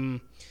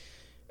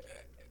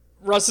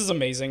 Russ is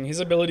amazing. His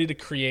ability to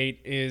create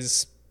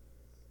is,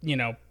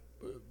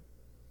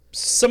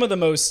 some of the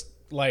most,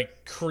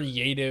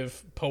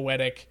 creative,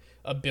 poetic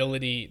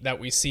ability that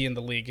we see in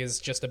the league. Is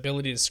just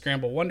ability to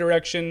scramble one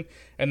direction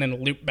and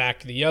then loop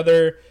back the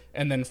other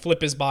and then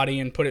flip his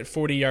body and put it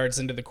 40 yards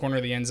into the corner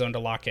of the end zone to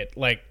lock it.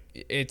 Like,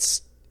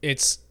 it's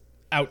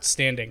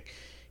outstanding.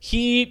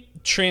 He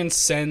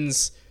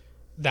transcends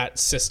that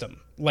system.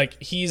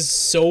 Like, he's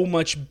so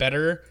much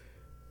better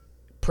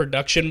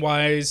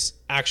production-wise,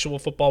 actual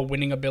football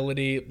winning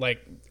ability,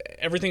 like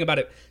everything about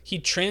it. He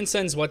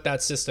transcends what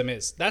that system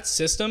is. That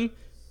system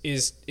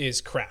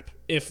is crap.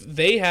 If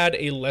they had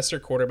a lesser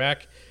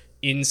quarterback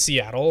in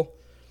Seattle,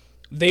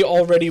 they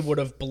already would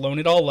have blown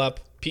it all up.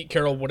 Pete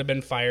Carroll would have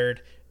been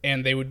fired,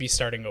 and they would be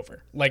starting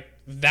over. Like,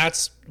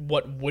 that's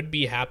what would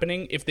be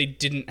happening if they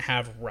didn't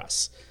have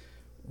Russ.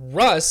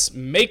 Russ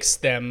makes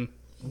them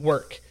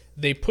work.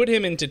 They put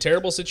him into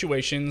terrible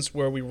situations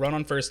where we run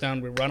on first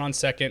down, we run on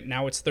second,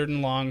 now it's 3rd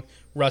and long,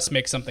 Russ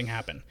makes something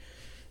happen.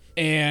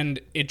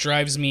 And it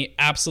drives me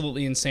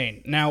absolutely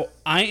insane. Now,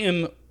 I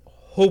am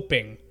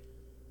hoping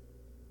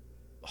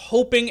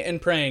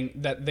and praying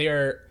that they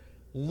are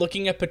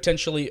looking at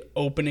potentially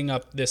opening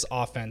up this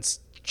offense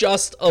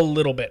just a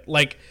little bit.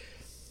 Like,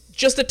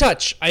 just a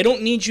touch. I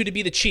don't need you to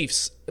be the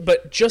Chiefs,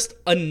 but just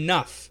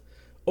enough.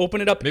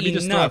 Open it up enough. Maybe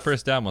just throw on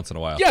first down once in a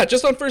while. Yeah,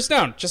 just on first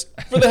down. Just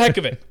for the heck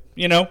of it.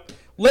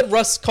 Let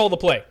Russ call the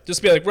play.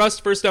 Just be like, Russ,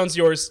 first down's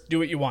yours. Do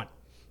what you want.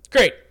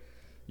 Great.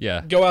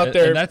 Yeah. Go out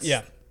there.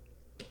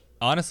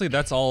 Honestly,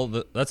 that's all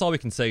we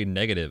can say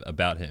negative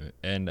about him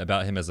and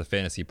about him as a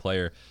fantasy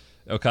player.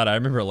 Okada, I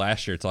remember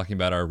last year talking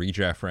about our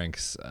redraft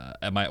ranks.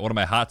 One of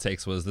my hot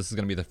takes was this is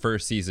going to be the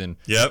first season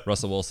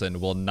Russell Wilson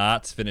will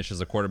not finish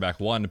as a quarterback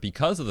 1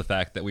 because of the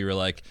fact that we were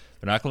like,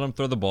 they're not going to let him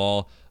throw the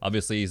ball.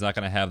 Obviously, he's not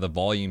going to have the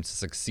volume to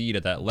succeed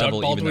at that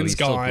level, even though he's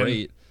still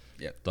great.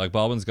 Yep. Doug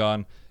Baldwin's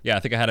gone. Yeah, I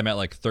think I had him at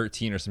like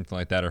 13 or something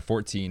like that, or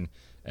 14.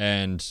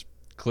 And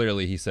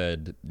clearly he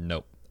said,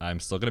 nope, I'm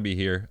still going to be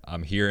here.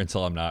 I'm here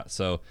until I'm not.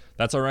 So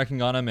that's our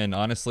ranking on him. And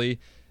honestly,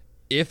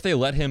 if they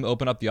let him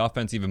open up the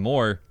offense even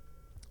more,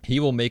 he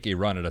will make a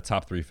run at a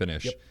top 3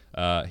 finish.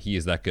 Yep. He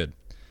is that good.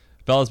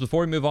 Fellas,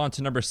 before we move on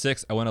to number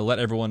 6, I want to let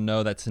everyone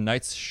know that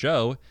tonight's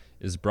show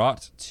is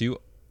brought to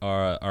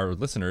our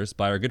listeners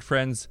by our good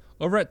friends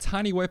over at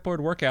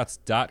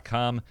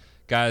tinywhiteboardworkouts.com.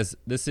 Guys,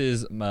 this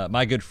is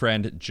my good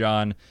friend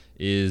John,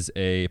 is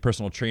a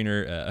personal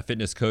trainer, a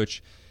fitness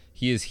coach.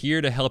 He is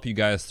here to help you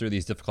guys through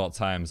these difficult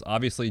times.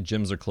 Obviously,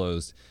 gyms are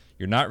closed.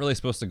 You're not really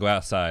supposed to go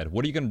outside.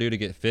 What are you going to do to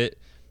get fit?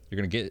 You're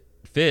going to get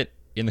fit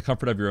in the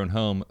comfort of your own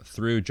home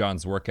through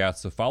John's workouts.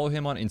 So follow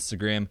him on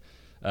Instagram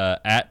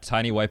at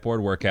Tiny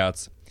Whiteboard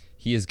Workouts.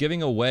 He is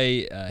giving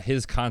away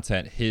his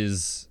content,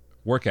 his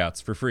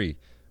workouts for free.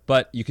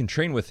 But you can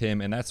train with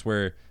him, and that's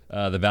where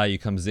the value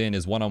comes in,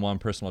 is one-on-one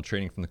personal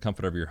training from the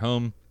comfort of your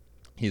home.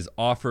 He's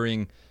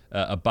offering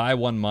a buy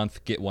 1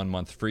 month, get 1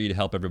 month free to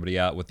help everybody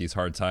out with these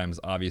hard times.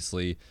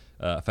 Obviously,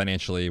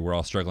 financially, we're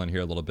all struggling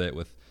here a little bit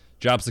with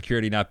job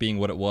security not being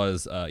what it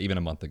was even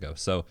a month ago.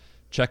 So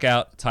check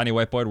out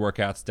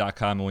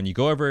tinywhiteboardworkouts.com. And when you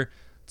go over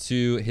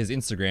to his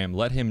Instagram,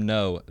 let him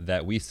know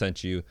that we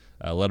sent you.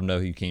 Let him know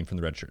you came from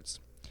the Red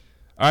Shirts.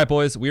 All right,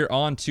 boys, we're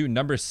on to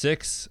number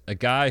 6, a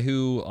guy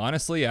who,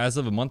 honestly, as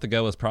of a month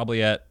ago, was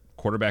probably at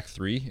quarterback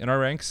 3 in our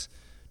ranks.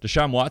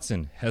 Deshaun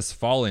Watson has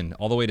fallen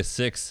all the way to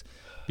 6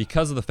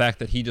 because of the fact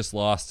that he just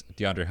lost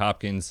DeAndre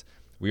Hopkins.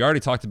 We already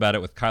talked about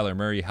it with Kyler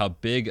Murray, how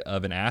big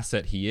of an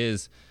asset he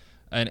is.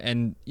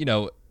 And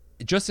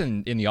just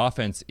in the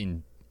offense,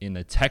 in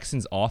the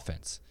Texans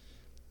offense,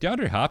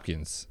 DeAndre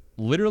Hopkins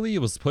literally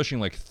was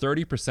pushing like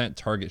 30%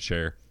 target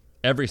share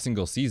every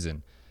single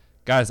season.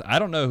 Guys, I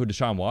don't know who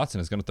Deshaun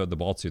Watson is going to throw the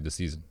ball to this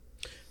season.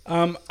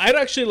 I'd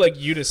actually like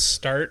you to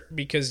start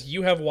because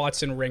you have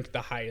Watson ranked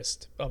the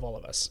highest of all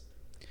of us.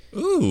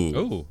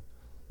 Ooh.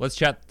 Let's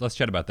chat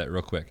about that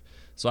real quick.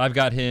 So I've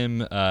got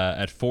him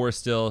at 4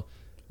 still.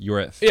 You're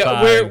at 5.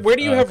 Yeah, where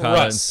do you have Kyle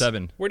Russ? at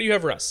 7. Where do you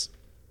have Russ?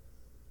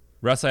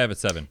 Russ, I have at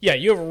 7. Yeah,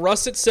 you have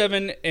Russ at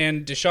 7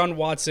 and Deshaun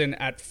Watson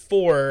at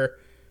 4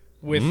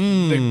 with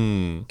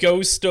the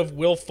ghost of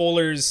Will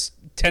Fuller's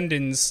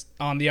tendons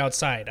on the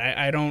outside.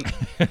 I don't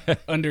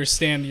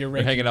understand your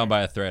ranking. We're hanging on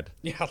by a thread.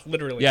 Yeah,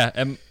 literally. Yeah,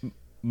 and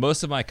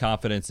most of my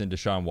confidence in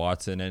Deshaun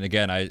Watson, and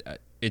again,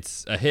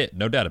 it's a hit,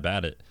 no doubt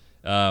about it,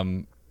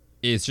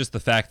 is just the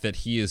fact that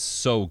he is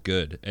so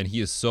good and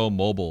he is so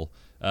mobile.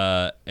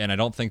 And I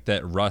don't think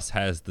that Russ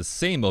has the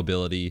same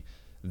mobility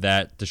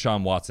that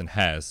Deshaun Watson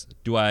has.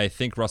 Do I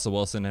think Russell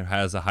Wilson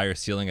has a higher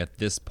ceiling at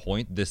this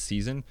point this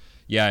season?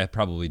 Yeah, I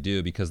probably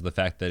do, because of the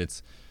fact that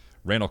it's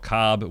Randall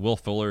Cobb, Will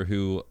Fuller,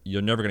 who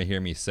you're never going to hear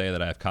me say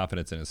that I have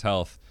confidence in his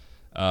health.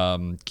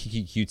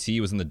 Kiki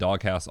QT was in the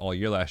doghouse all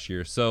year last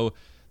year. So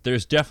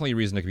there's definitely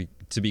reason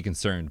to be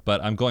concerned.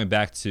 But I'm going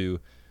back to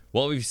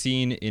what we've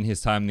seen in his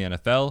time in the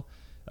NFL,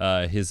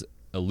 his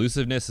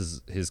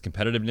elusiveness, his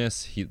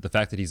competitiveness, the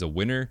fact that he's a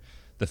winner,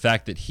 the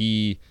fact that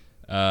he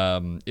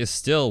is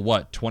still,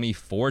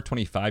 24,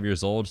 25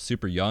 years old,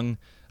 super young.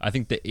 I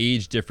think the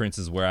age difference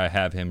is where I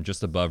have him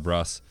just above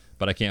Russ,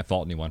 but I can't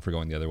fault anyone for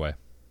going the other way.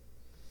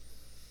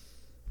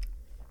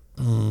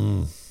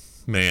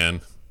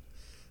 Man.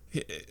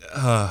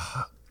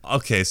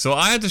 Okay, so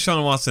I had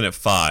Deshaun Watson at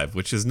 5,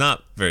 which is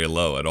not very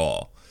low at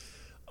all.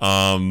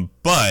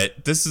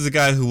 But this is a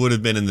guy who would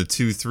have been in the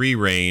 2-3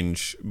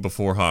 range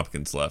before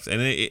Hopkins left.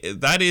 And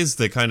that is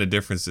the kind of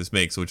difference this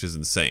makes, which is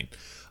insane.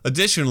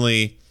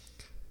 Additionally,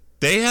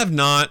 they have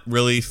not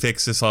really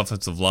fixed this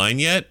offensive line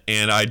yet,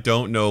 and I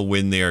don't know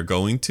when they are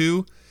going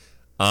to.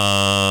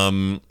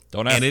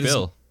 Don't ask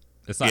Bill.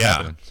 It's not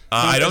happening.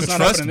 I don't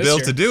trust Bill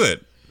to do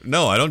it.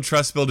 No, I don't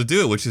trust Bill to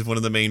do it, which is one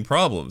of the main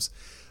problems.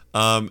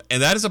 And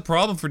that is a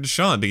problem for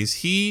Deshaun because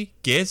he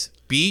gets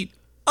beat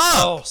up.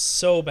 Oh,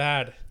 so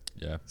bad.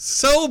 Yeah.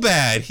 So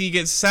bad. He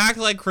gets sacked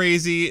like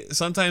crazy.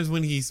 Sometimes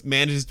when he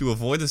manages to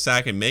avoid the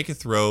sack and make a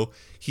throw,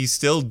 he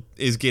still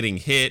is getting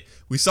hit.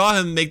 We saw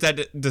him make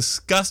that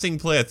disgusting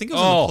play. I think it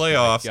was in the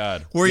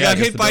playoffs where he got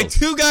hit by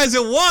 2 guys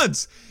at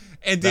once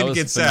and didn't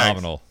get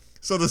sacked.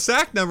 So the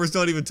sack numbers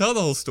don't even tell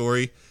the whole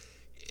story.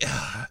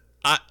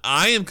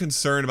 I am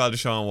concerned about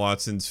Deshaun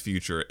Watson's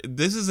future.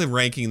 This is a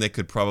ranking that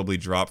could probably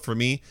drop for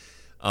me.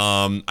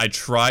 I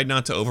tried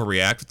not to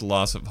overreact with the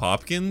loss of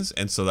Hopkins,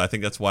 and so I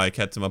think that's why I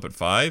kept him up at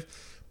 5.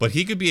 But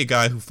he could be a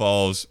guy who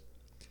falls,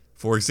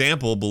 for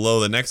example, below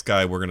the next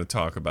guy we're going to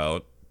talk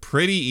about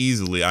pretty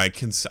easily. I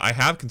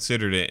have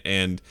considered it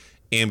and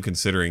am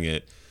considering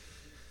it.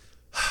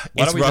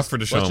 It's rough for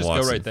Deshaun Watson. Let's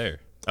just go right there.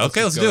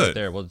 Okay, let's do it.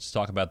 There. We'll just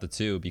talk about the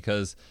two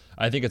because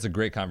I think it's a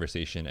great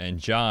conversation. And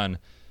John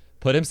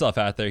put himself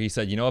out there. He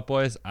said, you know what,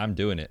 boys? I'm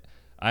doing it.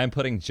 I'm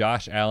putting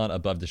Josh Allen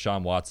above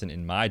Deshaun Watson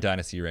in my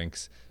dynasty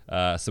ranks.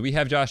 So we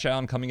have Josh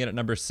Allen coming in at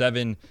number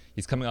 7.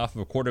 He's coming off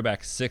of a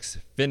quarterback 6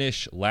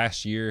 finish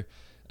last year.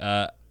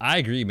 I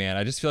agree, man.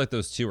 I just feel like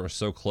those two are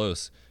so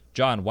close.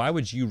 John, why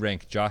would you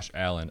rank Josh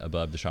Allen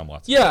above Deshaun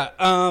Watson? Yeah,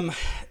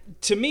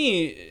 to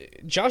me,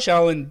 Josh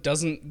Allen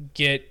doesn't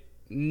get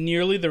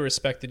nearly the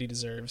respect that he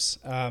deserves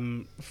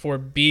for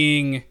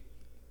being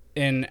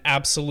an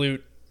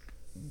absolute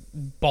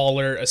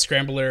baller, a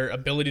scrambler,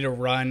 ability to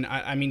run.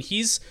 I mean,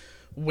 he's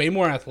way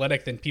more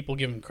athletic than people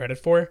give him credit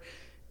for.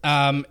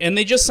 And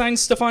they just signed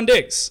Stephon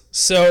Diggs.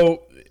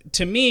 So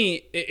to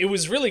me, it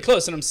was really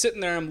close. And I'm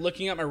sitting there, I'm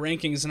looking at my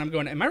rankings, and I'm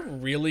going, am I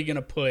really going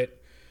to put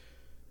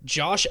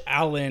Josh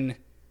Allen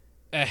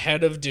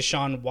ahead of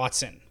Deshaun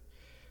Watson?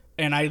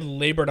 And I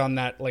labored on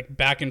that like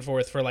back and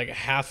forth for like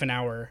half an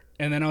hour.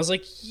 And then I was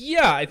like,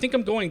 yeah, I think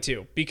I'm going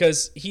to,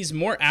 because he's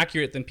more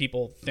accurate than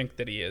people think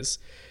that he is.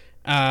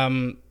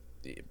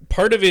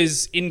 Part of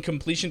his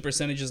incompletion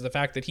percentage is the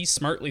fact that he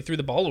smartly threw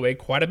the ball away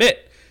quite a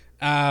bit.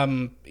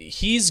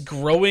 He's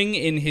growing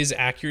in his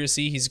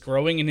accuracy. He's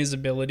growing in his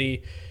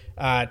ability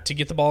to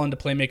get the ball into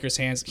playmakers'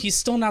 hands. He's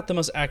still not the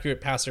most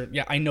accurate passer.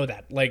 Yeah, I know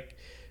that. Like,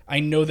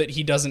 I know that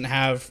he doesn't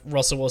have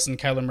Russell Wilson,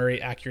 Kyler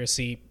Murray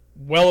accuracy.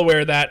 Well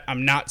aware of that.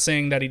 I'm not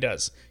saying that he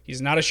does. He's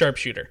not a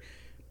sharpshooter.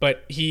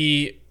 But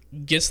he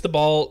gets the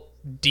ball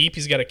deep.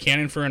 He's got a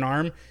cannon for an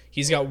arm.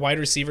 He's got wide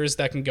receivers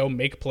that can go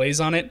make plays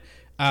on it.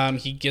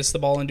 He gets the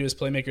ball into his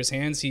playmakers'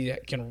 hands. He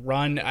can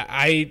run.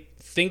 I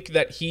think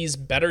that he's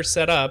better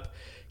set up.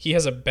 He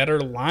has a better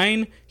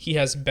line. He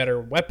has better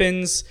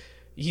weapons.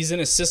 He's in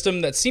a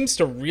system that seems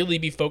to really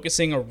be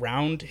focusing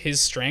around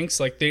his strengths.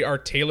 Like, they are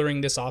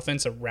tailoring this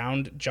offense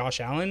around Josh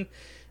Allen.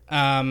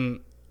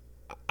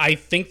 I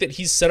think that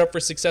he's set up for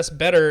success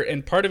better,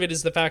 and part of it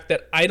is the fact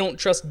that I don't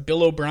trust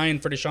Bill O'Brien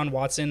for Deshaun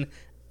Watson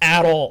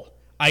at all.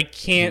 I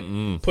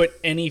can't put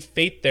any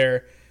faith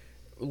there.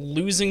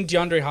 Losing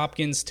DeAndre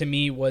Hopkins to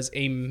me was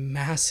a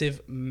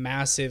massive,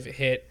 massive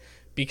hit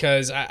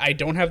because I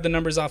don't have the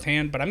numbers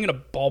offhand, but I'm going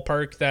to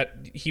ballpark that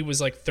he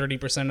was like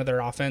 30% of their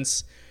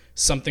offense,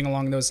 something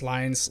along those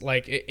lines.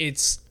 Like,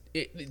 it's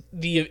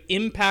the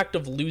impact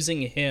of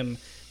losing him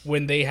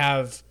when they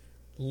have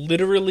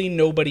literally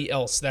nobody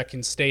else that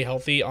can stay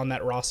healthy on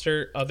that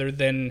roster other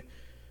than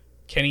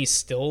Kenny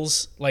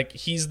Stills. Like,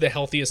 he's the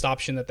healthiest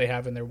option that they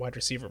have in their wide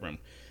receiver room.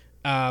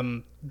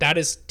 That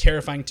is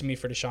terrifying to me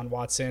for Deshaun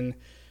Watson.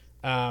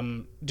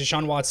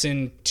 Deshaun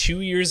Watson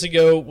 2 years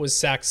ago was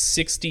sacked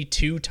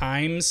 62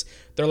 times.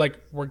 They're like,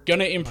 we're going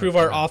to improve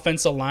our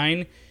offensive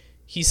line.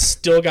 He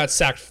still got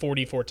sacked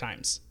 44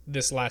 times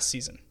this last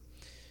season.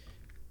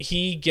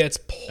 He gets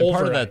pulverized. And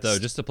part of that, though,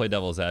 just to play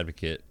devil's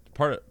advocate,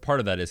 part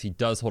of that is he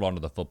does hold on to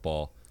the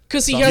football.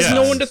 Because he has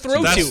no one to throw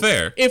to. That's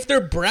fair. If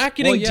they're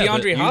bracketing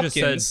DeAndre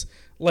Hopkins,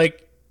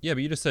 Yeah,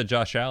 but you just said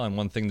Josh Allen.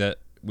 One thing that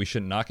we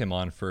shouldn't knock him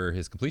on for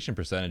his completion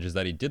percentage is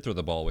that he did throw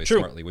the ball away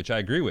smartly, which I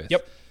agree with.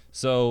 Yep.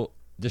 So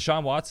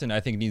Deshaun Watson, I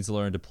think, needs to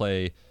learn to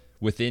play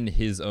within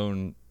his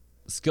own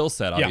skill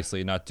set,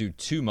 obviously, not do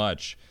too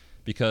much,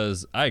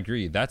 because I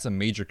agree, that's a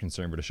major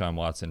concern for Deshaun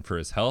Watson for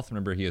his health.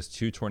 Remember, he has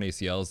 2 torn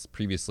ACLs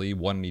previously,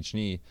 1 in each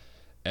knee,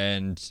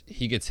 and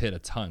he gets hit a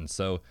ton.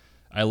 So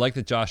I like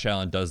that Josh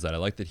Allen does that. I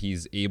like that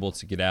he's able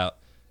to get out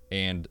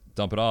and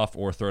dump it off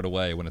or throw it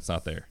away when it's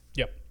not there.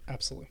 Yep,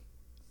 absolutely.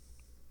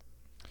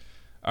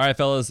 All right,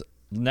 fellas,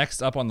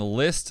 next up on the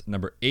list,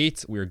 number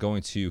 8, we are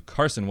going to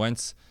Carson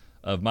Wentz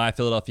of my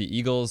Philadelphia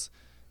Eagles.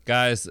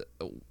 Guys,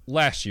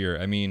 last year,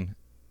 I mean,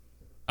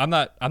 I'm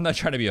not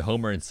trying to be a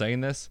homer in saying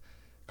this.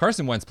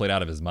 Carson Wentz played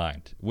out of his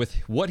mind. With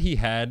what he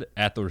had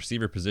at the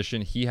receiver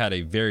position, he had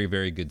a very,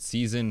 very good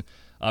season.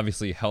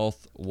 Obviously,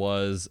 health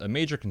was a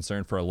major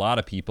concern for a lot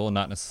of people,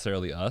 not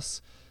necessarily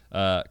us,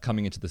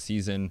 coming into the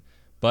season.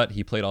 But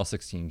he played all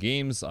 16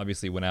 games,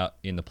 obviously went out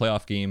in the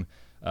playoff game.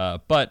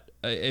 But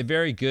a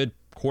very good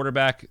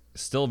quarterback,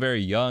 still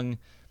very young.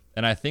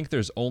 And I think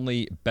there's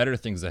only better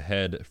things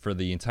ahead for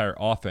the entire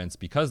offense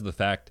because of the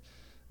fact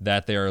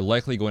that they are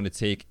likely going to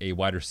take a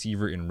wide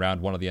receiver in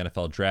round 1 of the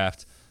NFL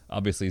draft.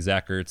 Obviously,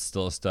 Zach Ertz,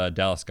 still a stud.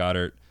 Dallas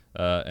Goedert,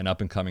 an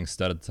up-and-coming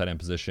stud at the tight end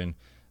position.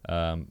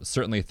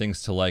 Certainly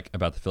things to like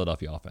about the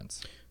Philadelphia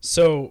offense.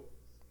 So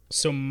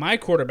my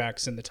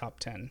quarterback's in the top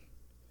 10.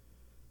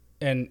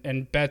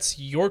 And Betts,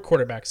 your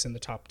quarterback's in the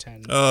top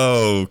 10.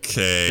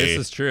 Okay. This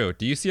is true.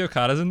 Do you see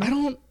Okada's in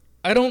there?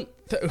 I don't.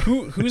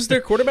 Who's their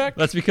quarterback?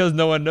 That's because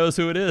no one knows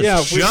who it is.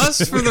 Yeah,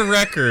 Just for the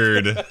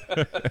record,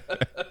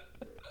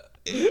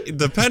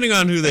 depending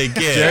on who they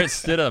get, Jarrett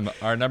Stidham,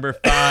 our number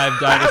 5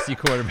 dynasty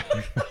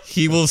quarterback.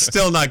 he will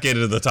still not get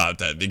into the top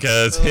 10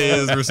 because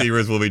his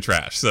receivers will be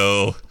trash.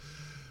 So,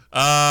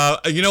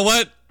 you know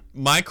what?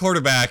 My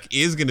quarterback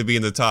is going to be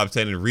in the top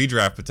 10 in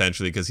redraft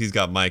potentially because he's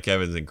got Mike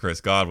Evans and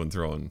Chris Godwin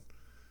throwing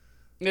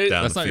down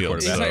That's the not your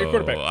field. quarterback. He's not your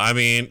quarterback. I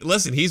mean,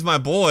 listen, he's my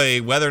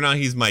boy. Whether or not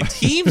he's my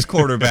team's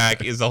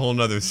quarterback is a whole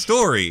nother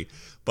story.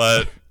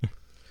 But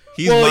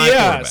he's my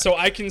quarterback. So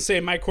I can say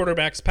my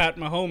quarterback's Pat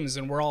Mahomes,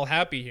 and we're all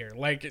happy here.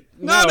 Like,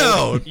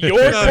 No,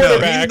 your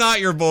quarterback. he's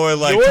not your boy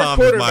like your Tom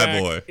is my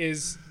quarterback boy.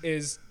 Is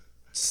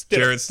Stidham.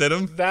 Jarrett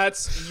Stidham?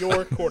 That's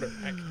your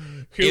quarterback.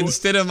 Who, In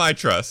Stidham, I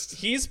trust.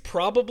 he's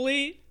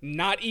probably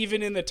not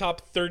even in the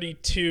top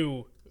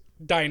 32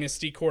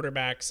 dynasty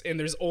quarterbacks, and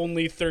there's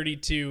only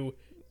 32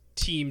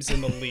 teams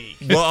in the league.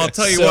 Well, I'll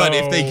tell you what,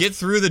 if they So- get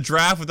through the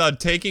draft without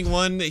taking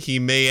one, he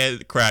may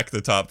crack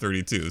the top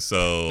 32.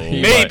 So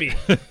Maybe.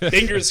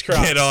 Fingers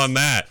crossed. get on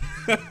that.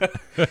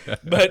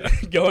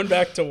 But going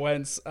back to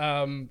Wentz,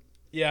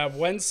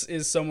 Wentz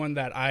is someone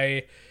that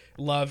I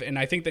love, and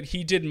I think that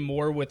he did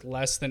more with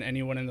less than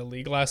anyone in the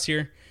league last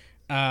year.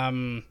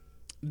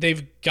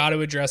 They've got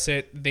to address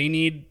it. They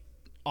need,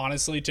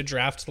 honestly, to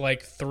draft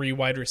like 3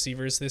 wide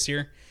receivers this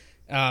year.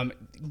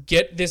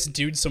 Get this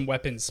dude some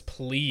weapons,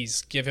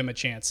 please. Give him a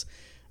chance.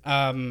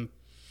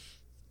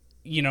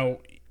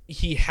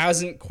 He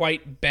hasn't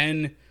quite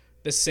been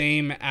the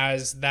same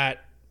as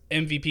that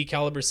MVP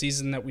caliber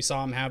season that we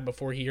saw him have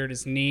before he hurt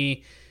his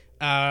knee.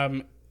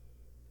 And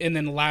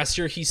then last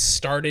year he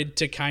started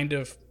to kind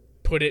of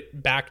put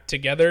it back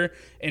together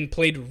and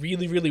played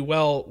really, really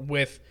well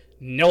with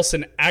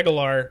Nelson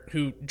Aguilar,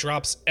 who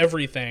drops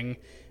everything,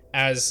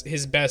 as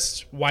his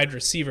best wide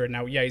receiver.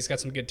 Now, he's got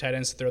some good tight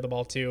ends to throw the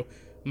ball to.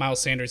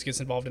 Miles Sanders gets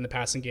involved in the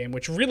passing game,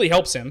 which really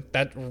helps him.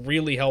 That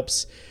really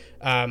helps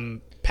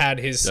pad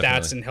his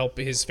stats and help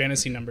his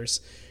fantasy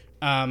numbers.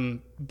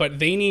 But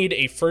they need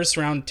a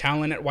first-round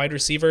talent at wide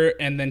receiver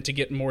and then to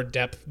get more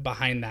depth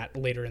behind that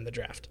later in the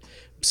draft.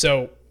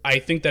 So I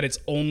think that it's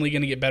only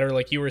going to get better,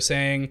 like you were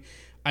saying.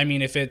 I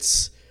mean, if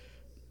it's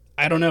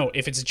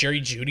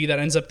Jerry Jeudy that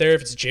ends up there,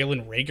 if it's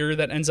Jalen Reagor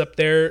that ends up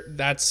there,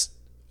 that's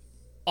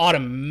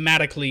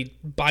automatically,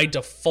 by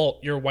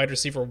default, your wide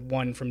receiver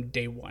 1 from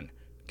day 1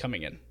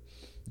 coming in.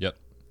 Yep.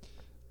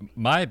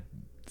 My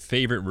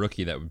favorite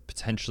rookie that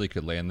potentially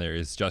could land there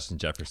is Justin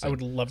Jefferson. I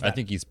would love that. I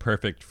think he's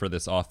perfect for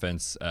this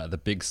offense. The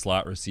big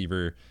slot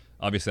receiver.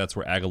 Obviously, that's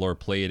where Aguilar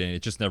played, and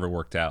it just never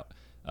worked out.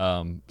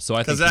 So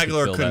I think Because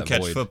Aguilar fill couldn't that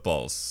catch void.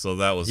 footballs, so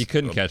that was He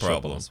couldn't a catch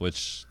problem. footballs,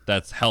 which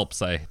that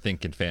helps, I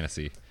think, in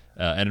fantasy.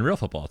 and in real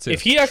football too.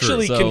 If he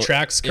actually So,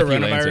 contracts if he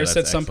lands there, coronavirus that's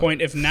at some excellent.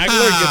 point, if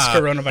Nagler gets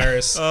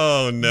coronavirus,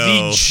 Oh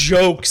no. the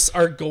jokes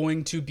are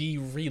going to be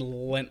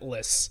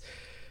relentless.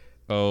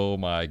 Oh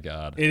my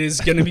God. It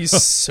is going to be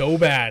so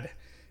bad,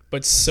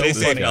 but so Stay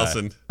safe, funny.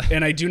 Nelson.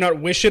 And I do not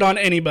wish it on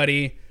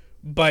anybody,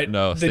 but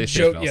No, the stay safe,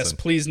 joke. Nelson. Yes,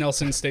 please,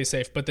 Nelson, stay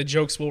safe. But the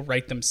jokes will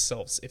write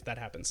themselves if that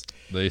happens.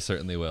 They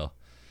certainly will.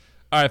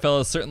 All right,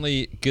 fellas.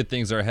 Certainly good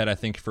things are ahead, I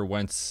think, for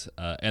Wentz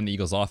and the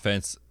Eagles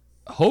offense.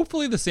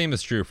 Hopefully the same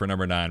is true for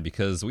number 9,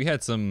 because we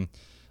had a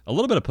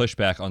little bit of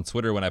pushback on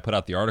Twitter when I put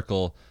out the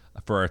article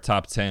for our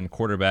top 10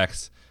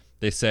 quarterbacks.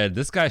 They said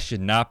this guy should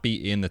not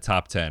be in the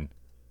top 10.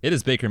 It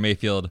is Baker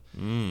Mayfield,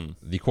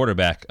 the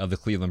quarterback of the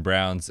Cleveland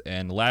Browns.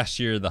 And last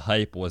year, the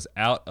hype was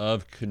out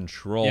of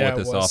control with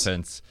this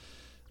offense.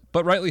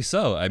 But rightly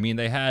so. I mean,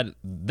 they have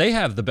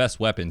the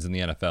best weapons in the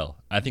NFL.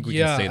 I think we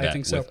can say that. I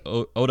think so.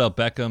 With Odell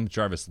Beckham,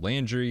 Jarvis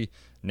Landry.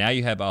 Now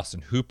you have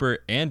Austin Hooper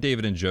and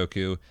David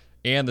Njoku,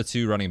 and the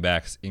 2 running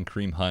backs in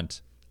Kareem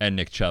Hunt and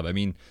Nick Chubb. I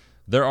mean,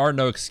 there are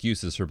no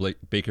excuses for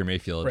Baker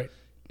Mayfield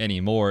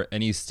anymore,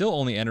 and he's still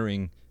only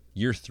entering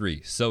year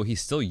 3, so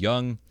he's still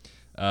young.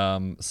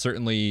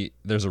 Certainly,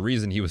 there's a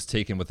reason he was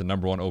taken with the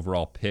number 1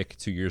 overall pick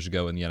 2 years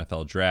ago in the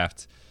NFL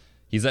draft.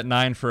 He's at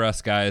 9 for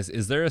us, guys.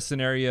 Is there a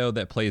scenario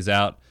that plays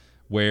out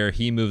where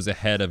he moves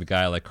ahead of a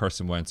guy like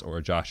Carson Wentz or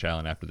Josh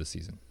Allen after the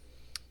season?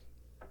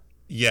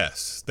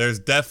 Yes, there's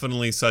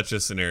definitely such a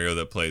scenario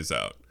that plays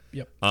out.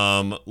 Yep.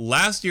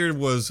 Last year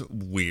was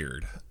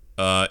weird.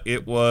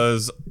 It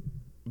was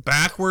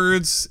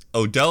backwards.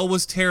 Odell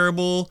was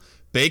terrible.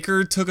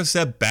 Baker took a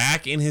step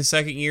back in his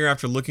second year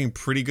after looking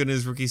pretty good in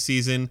his rookie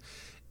season,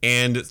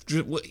 and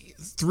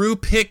threw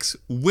picks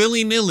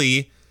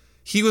willy-nilly.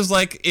 He was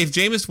like, if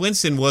Jameis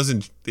Winston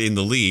wasn't in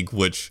the league,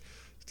 which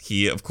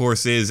he of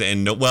course is,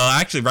 and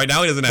actually right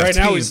now he doesn't have a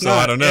team, so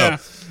I don't know.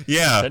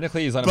 Yeah.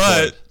 Technically he's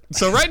unemployed.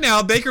 So right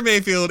now, Baker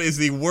Mayfield is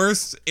the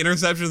worst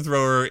interception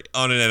thrower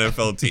on an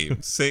NFL team.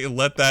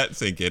 Let that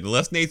sink in.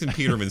 Unless Nathan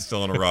Peterman's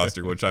still on a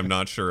roster, which I'm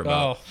not sure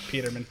about. Oh,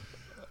 Peterman.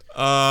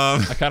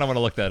 I kind of want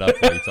to look that up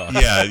while you talk.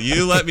 Yeah,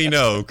 you let me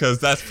know, because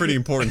that's pretty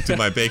important to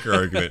my Baker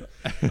argument.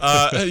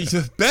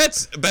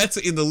 Betts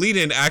in the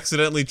lead-in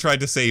accidentally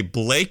tried to say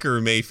Blaker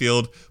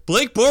Mayfield.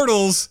 Blake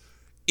Bortles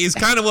is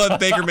kind of what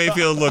Baker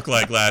Mayfield looked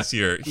like last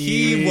year.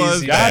 He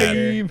was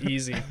bad.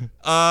 Easy.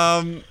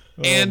 Oh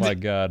my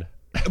God.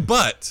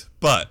 But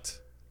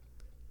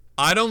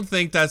I don't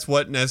think that's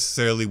what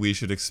necessarily we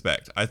should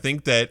expect. I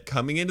think that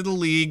coming into the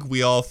league,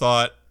 we all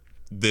thought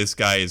this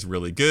guy is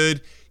really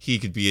good. He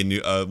could be a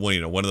new,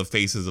 one of the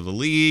faces of the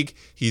league.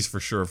 He's for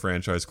sure a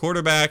franchise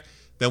quarterback.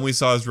 Then we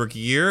saw his rookie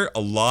year.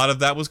 A lot of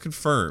that was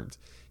confirmed.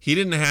 He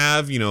didn't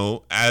have,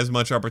 as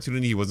much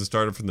opportunity. He wasn't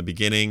started from the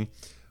beginning.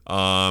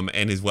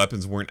 And his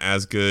weapons weren't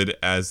as good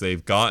as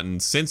they've gotten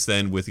since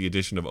then with the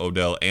addition of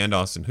Odell and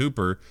Austin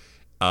Hooper.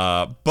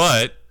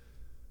 But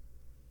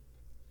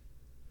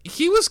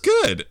he was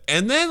good.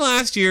 And then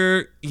last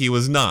year, he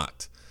was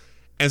not.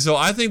 And so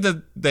I think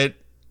that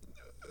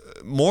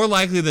more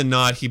likely than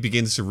not, he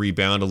begins to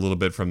rebound a little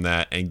bit from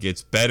that and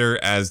gets better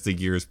as the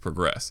years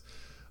progress.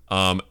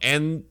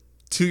 And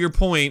to your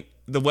point,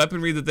 the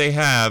weaponry that they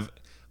have,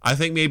 I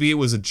think maybe it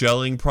was a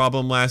gelling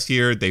problem last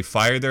year. They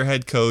fired their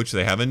head coach.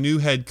 They have a new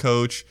head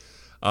coach,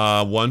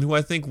 one who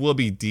I think will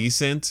be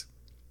decent.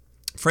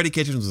 Freddie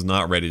Kitchens was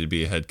not ready to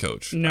be a head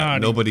coach.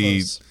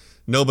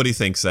 Nobody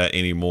thinks that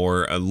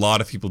anymore. A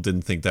lot of people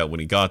didn't think that when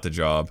he got the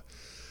job.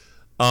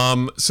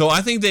 So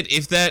I think that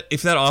if that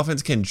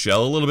offense can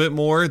gel a little bit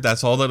more,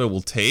 that's all that it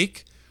will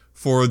take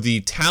for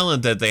the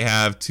talent that they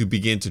have to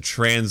begin to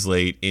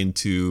translate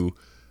into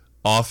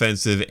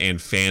offensive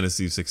and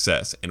fantasy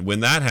success. And when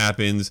that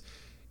happens,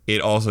 it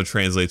also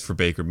translates for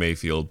Baker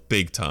Mayfield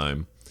big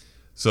time.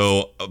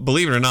 So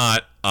believe it or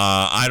not,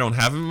 I don't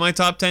have him in my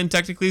top 10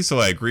 technically, so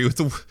I agree with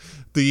the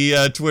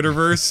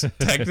Twitterverse.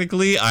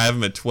 Technically, I have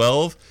him at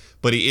 12,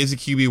 but he is a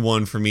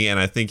QB1 for me, and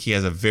I think he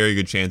has a very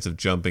good chance of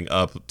jumping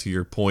up, to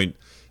your point,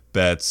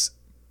 Betts,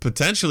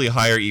 potentially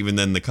higher even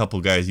than the couple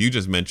guys you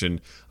just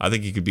mentioned. I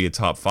think he could be a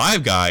top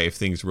 5 guy if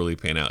things really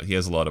pan out. He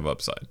has a lot of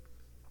upside.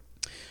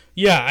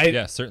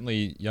 Yeah,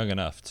 certainly young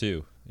enough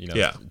too.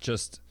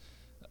 Just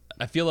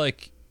I feel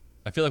like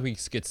we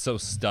get so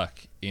stuck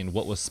in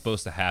what was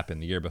supposed to happen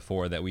the year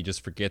before that we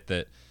just forget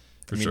that.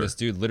 This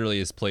dude literally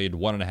has played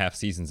 1.5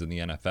 seasons in the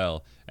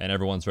NFL, and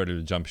everyone's ready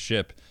to jump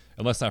ship.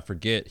 And let's not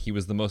forget, he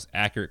was the most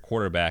accurate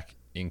quarterback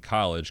in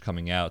college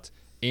coming out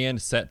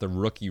and set the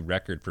rookie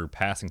record for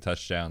passing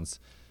touchdowns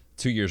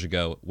 2 years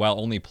ago while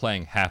only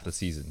playing half the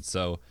season.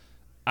 So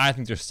I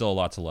think there's still a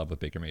lot to love with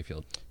Baker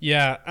Mayfield.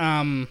 Yeah.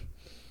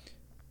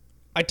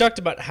 I talked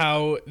about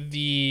how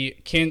the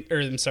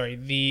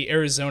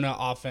Arizona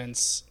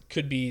offense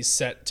could be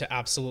set to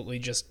absolutely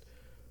just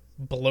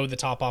blow the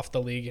top off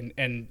the league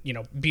and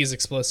be as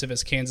explosive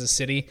as Kansas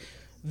City.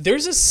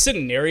 There's a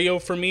scenario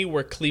for me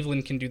where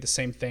Cleveland can do the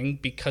same thing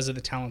because of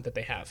the talent that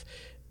they have.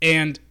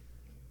 And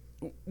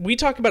we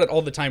talk about it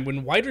all the time.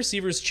 When wide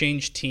receivers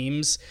change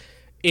teams,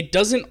 it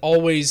doesn't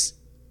always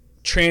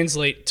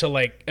translate to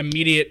like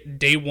immediate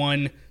day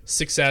one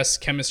success,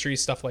 chemistry,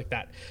 stuff like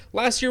that.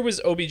 Last year was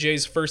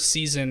OBJ's first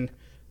season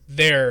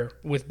there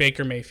with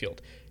Baker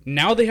Mayfield.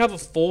 Now they have a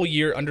full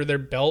year under their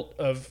belt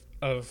of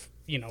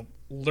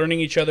learning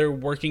each other,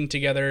 working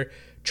together,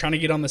 trying to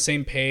get on the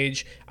same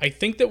page. I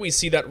think that we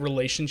see that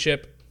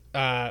relationship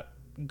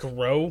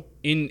grow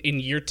in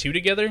year 2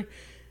 together.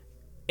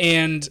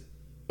 And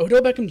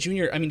Odell Beckham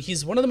Jr., I mean,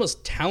 he's one of the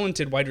most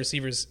talented wide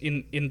receivers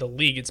in the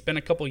league. It's been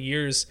a couple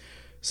years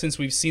since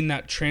we've seen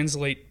that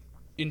translate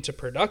into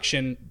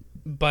production,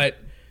 but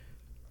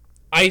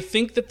I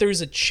think that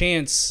there's a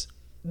chance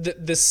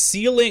that the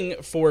ceiling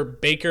for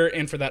Baker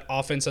and for that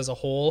offense as a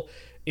whole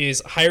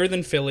is higher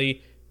than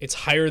Philly. It's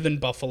higher than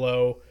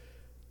Buffalo.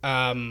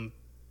 They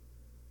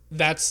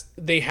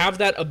have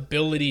that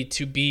ability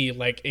to be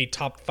like a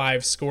top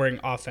 5 scoring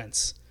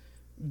offense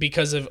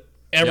because of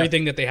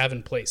everything that they have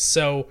in place.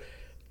 So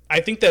I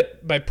think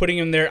that by putting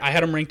him there, I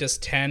had him ranked as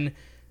 10,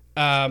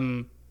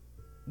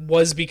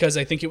 was because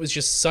I think it was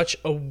just such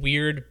a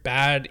weird,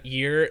 bad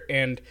year.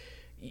 And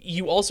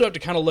you also have to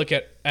kind of look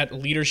at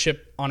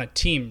leadership on a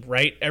team,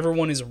 right?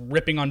 Everyone is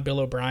ripping on Bill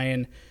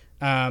O'Brien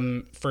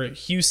for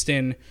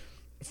Houston.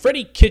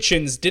 Freddie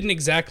Kitchens didn't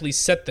exactly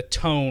set the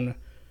tone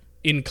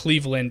in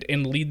Cleveland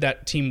and lead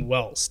that team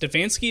well.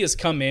 Stefanski has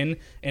come in,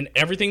 and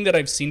everything that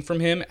I've seen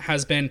from him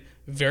has been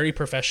very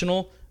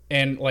professional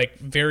and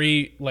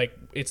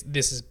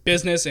this is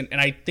business. And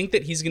I think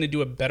that he's going to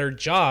do a better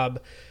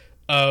job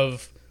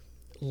of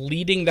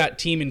leading that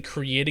team and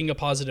creating a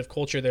positive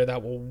culture there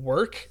that will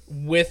work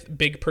with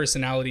big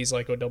personalities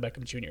like Odell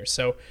Beckham Jr.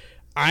 So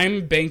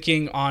I'm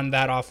banking on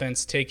that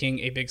offense taking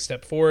a big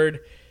step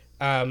forward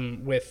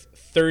with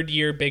third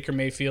year Baker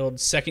Mayfield,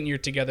 second year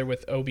together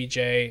with OBJ,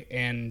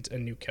 and a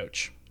new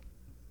coach.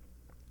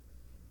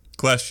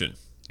 Question.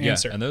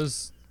 Answer. Yeah, and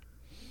those...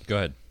 Go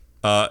ahead.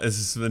 This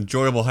is an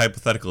enjoyable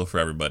hypothetical for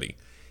everybody.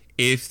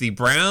 If the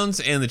Browns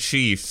and the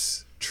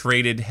Chiefs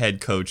traded head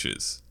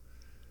coaches,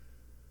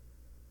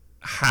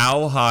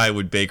 how high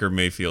would Baker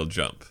Mayfield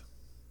jump?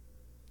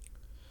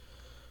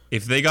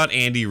 If they got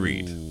Andy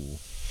Reid. Ooh.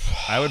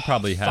 I would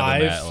probably have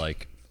 5? him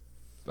at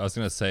I was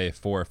going to say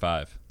 4 or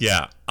 5.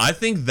 Yeah, I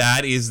think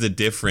that is the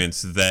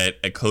difference that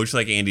a coach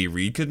like Andy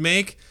Reid could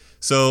make.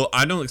 So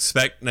I don't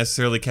expect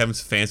necessarily Kevin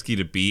Stefanski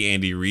to be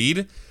Andy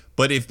Reid,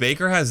 but if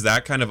Baker has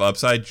that kind of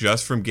upside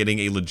just from getting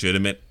a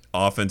legitimate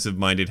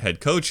offensive-minded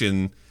head coach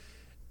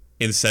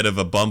instead of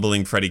a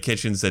bumbling Freddie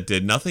Kitchens that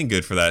did nothing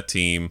good for that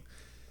team,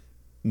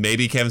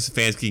 maybe Kevin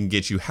Stefanski can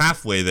get you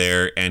halfway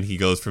there, and he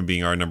goes from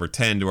being our number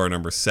 10 to our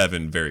number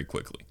 7 very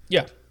quickly.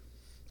 Yeah.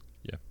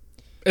 Yeah.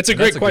 It's a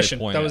great question.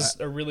 Great point. That was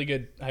a really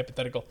good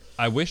hypothetical.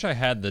 I wish I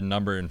had the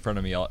number in front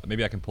of me.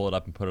 Maybe I can pull it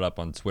up and put it up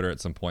on Twitter at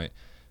some point.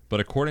 But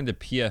according to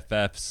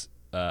PFF's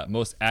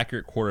most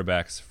accurate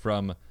quarterbacks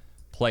from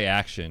play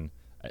action,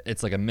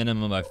 it's like a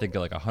minimum, I think,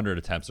 like 100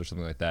 attempts or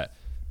something like that.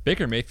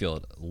 Baker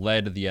Mayfield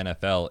led the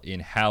NFL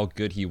in how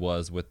good he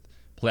was with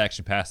play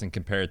action passing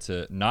compared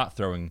to not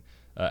throwing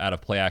out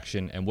of play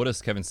action. And what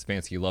does Kevin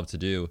Stefanski love to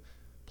do?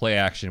 Play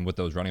action with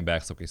those running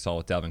backs like we saw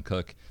with Dalvin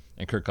Cook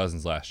and Kirk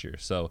Cousins last year.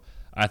 So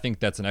I think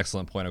that's an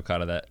excellent point,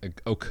 Okada, that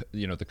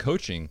the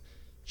coaching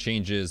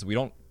changes. We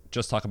don't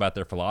just talk about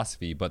their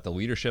philosophy, but the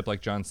leadership,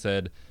 like John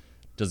said,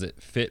 does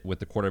it fit with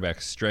the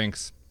quarterback's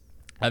strengths?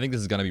 I think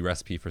this is going to be a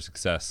recipe for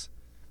success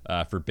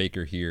for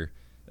Baker here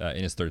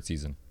in his 3rd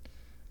season.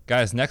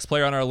 Guys, next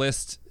player on our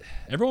list,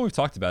 everyone we've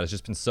talked about has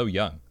just been so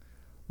young.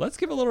 Let's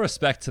give a little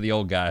respect to the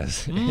old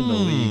guys in the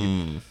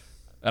league.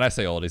 And I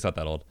say old, he's not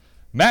that old.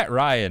 Matt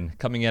Ryan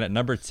coming in at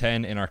number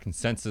 10 in our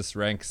consensus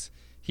ranks.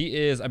 He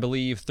is, I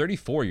believe,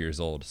 34 years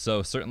old,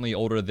 so certainly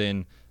older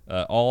than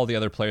all the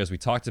other players we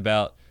talked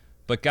about.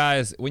 But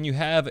guys, when you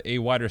have a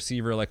wide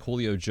receiver like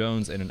Julio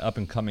Jones and an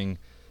up-and-coming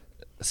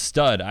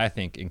stud, I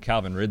think, in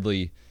Calvin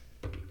Ridley,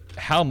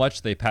 how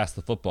much they pass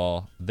the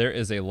football, there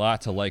is a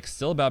lot to like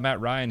still about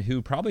Matt Ryan,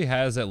 who probably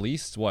has at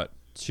least,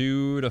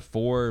 2 to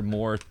 4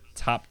 more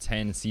top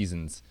 10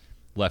 seasons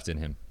left in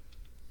him.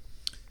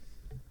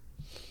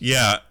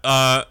 Yeah.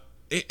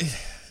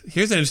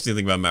 Here's an interesting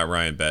thing about Matt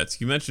Ryan,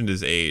 Betts. You mentioned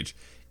his age.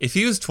 If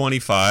he was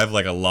 25,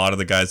 like a lot of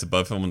the guys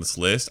above him on this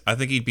list, I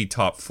think he'd be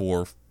top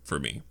 4 for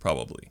me,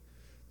 probably.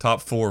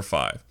 Top 4 or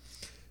 5.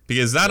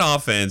 Because that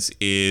offense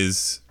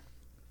is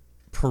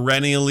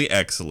perennially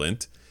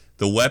excellent.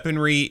 The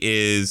weaponry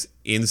is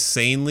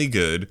insanely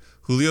good.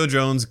 Julio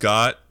Jones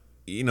got,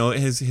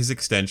 his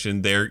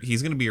extension there.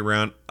 He's going to be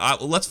around.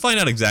 Let's find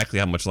out exactly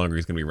how much longer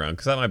he's going to be around,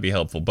 because that might be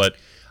helpful. But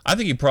I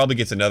think he probably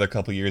gets another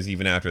couple years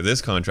even after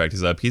this contract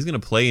is up. He's going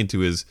to play into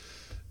his,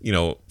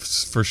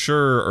 for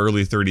sure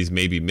early 30s,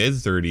 maybe mid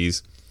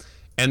 30s.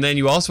 And then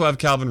you also have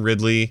Calvin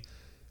Ridley.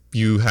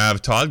 You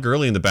have Todd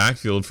Gurley in the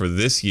backfield for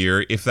this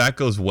year. If that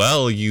goes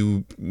well,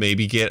 you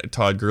maybe get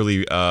Todd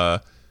Gurley,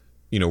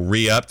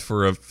 re-upped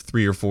for a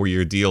 3 or 4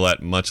 year deal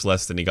at much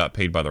less than he got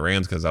paid by the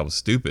Rams, because that was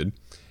stupid.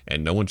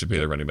 And no one should pay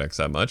their running backs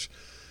that much.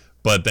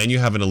 But then you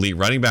have an elite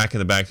running back in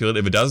the backfield.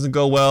 If it doesn't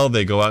go well,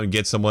 they go out and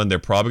get someone. They're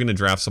probably going to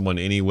draft someone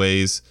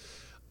anyways.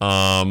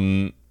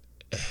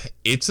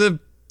 It's a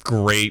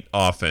great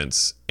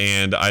offense.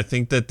 And I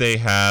think that they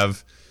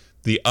have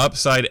the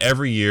upside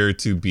every year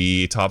to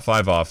be top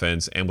 5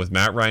 offense. And with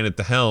Matt Ryan at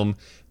the helm,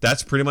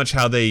 that's pretty much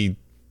how they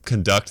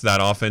conduct that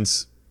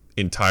offense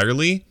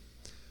entirely.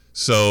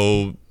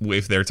 So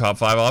if they're top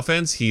 5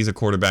 offense, he's a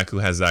quarterback who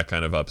has that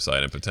kind of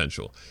upside and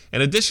potential.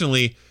 And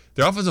additionally,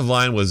 their offensive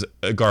line was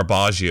a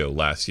garbaggio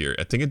last year.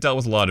 I think it dealt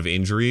with a lot of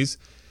injuries.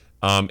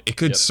 It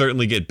could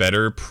certainly get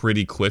better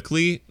pretty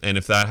quickly. And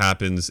if that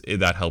happens,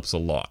 that helps a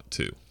lot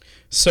too.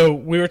 So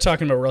we were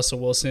talking about Russell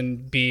Wilson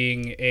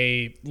being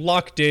a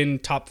locked-in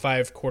top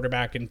 5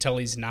 quarterback until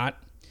he's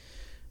not.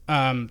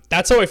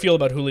 That's how I feel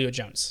about Julio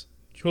Jones.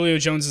 Julio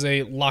Jones is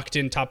a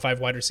locked-in top 5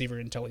 wide receiver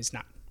until he's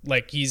not.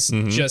 Like, he's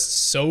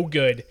just so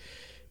good.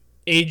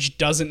 Age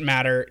doesn't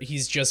matter.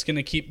 He's just going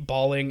to keep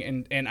balling,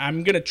 and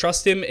I'm going to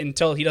trust him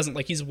until he doesn't.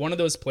 Like, he's one of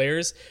those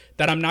players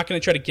that I'm not going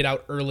to try to get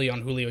out early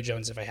on Julio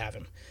Jones if I have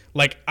him.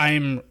 Like,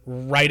 I'm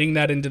riding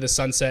that into the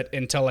sunset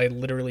until I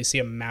literally see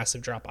a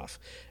massive drop-off,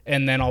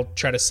 and then I'll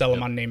try to sell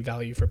him on name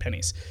value for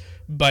pennies.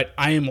 But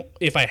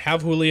if I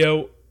have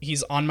Julio,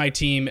 he's on my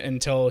team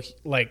until,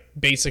 like,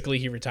 basically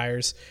he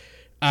retires.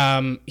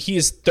 He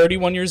is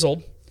 31 years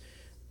old.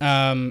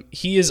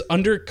 He is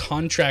under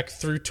contract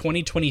through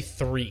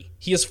 2023.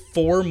 He has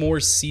 4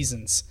 more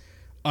seasons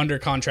under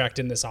contract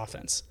in this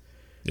offense.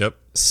 Yep.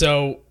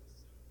 So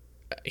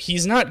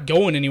he's not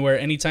going anywhere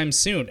anytime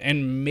soon.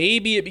 And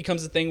maybe it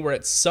becomes a thing where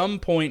at some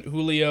point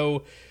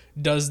Julio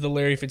does the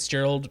Larry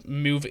Fitzgerald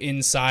move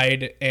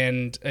inside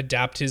and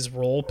adapt his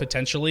role.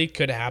 Potentially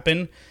could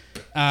happen.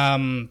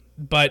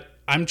 But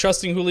I'm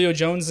trusting Julio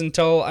Jones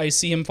until I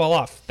see him fall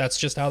off. That's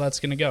just how that's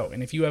going to go.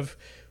 And if you have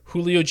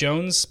Julio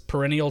Jones,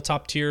 perennial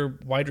top tier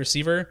wide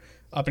receiver,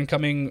 up and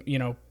coming,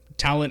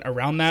 talent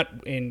around that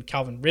in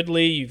Calvin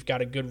Ridley, you've got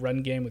a good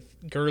run game with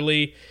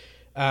Gurley.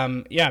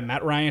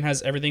 Matt Ryan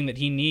has everything that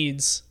he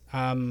needs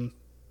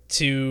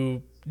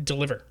to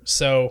deliver.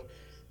 So,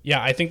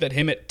 yeah, I think that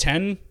him at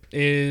 10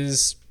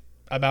 is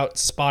about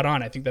spot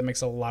on. I think that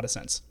makes a lot of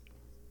sense.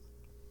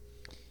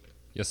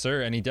 Yes,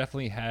 sir, and he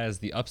definitely has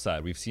the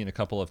upside. We've seen a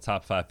couple of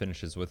top 5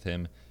 finishes with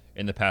him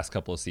in the past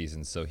couple of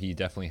seasons, so he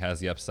definitely has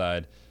the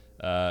upside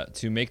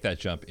to make that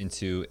jump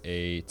into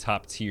a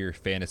top-tier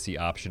fantasy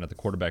option at the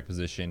quarterback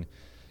position.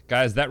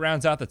 Guys, that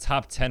rounds out the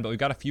top 10, but we've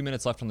got a few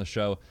minutes left on the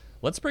show.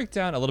 Let's break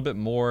down a little bit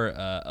more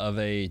of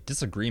a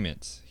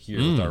disagreement here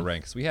with our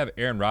ranks. We have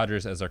Aaron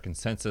Rodgers as our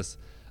consensus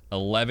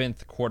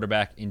 11th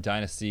quarterback in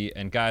Dynasty,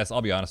 and guys,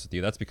 I'll be honest with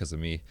you, that's because of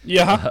me.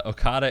 Yeah.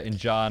 Okada and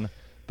John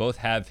both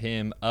have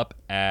him up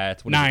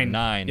at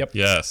 9. Yep.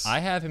 Yes. I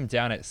have him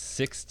down at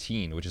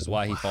 16, which is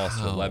why he falls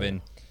to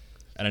 11.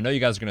 And I know you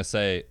guys are going to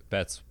say,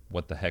 Betts,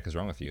 what the heck is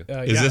wrong with you?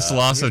 Is this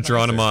loss of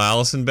Geronimo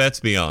Allison bets?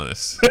 Be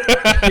honest.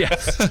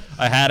 Yes.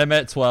 I had him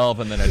at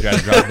 12, and then I tried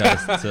to drop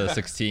down to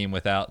 16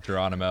 without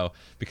Geronimo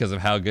because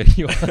of how good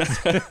he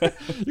was.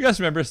 You guys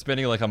remember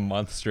spending like a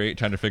month straight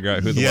trying to figure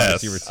out who the wide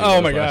receiver 2 was?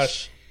 Oh, my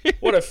gosh.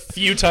 What a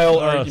futile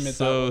argument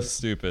that was. So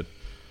stupid.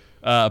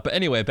 But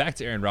anyway, back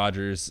to Aaron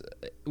Rodgers.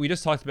 We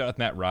just talked about with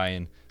Matt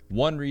Ryan.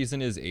 One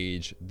reason is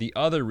age. The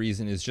other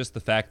reason is just the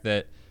fact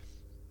that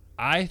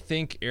I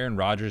think Aaron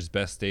Rodgers'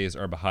 best days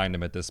are behind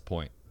him at this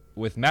point.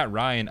 With Matt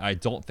Ryan, I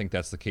don't think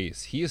that's the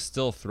case. He is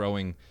still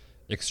throwing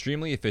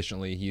extremely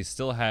efficiently. He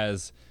still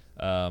has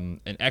an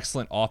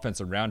excellent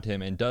offense around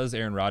him. And does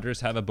Aaron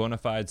Rodgers have a bona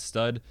fide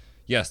stud?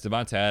 Yes,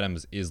 Devonta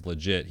Adams is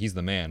legit. He's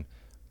the man.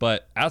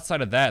 But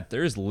outside of that,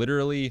 there's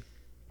literally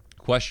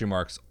question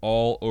marks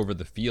all over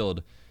the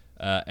field.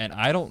 And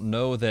I don't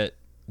know that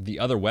the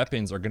other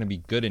weapons are going to be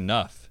good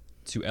enough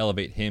to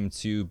elevate him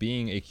to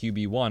being a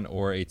QB1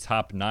 or a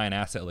top 9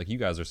 asset like you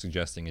guys are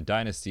suggesting in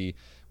Dynasty.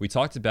 We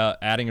talked about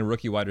adding a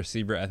rookie wide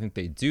receiver. I think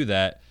they do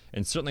that,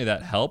 and certainly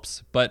that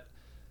helps. But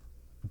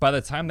by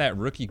the time that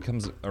rookie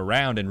comes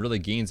around and really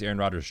gains Aaron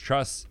Rodgers'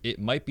 trust, it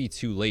might be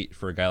too late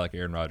for a guy like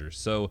Aaron Rodgers.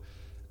 So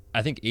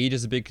I think age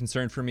is a big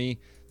concern for me.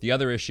 The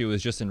other issue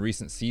is just in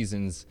recent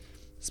seasons,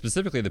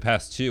 specifically the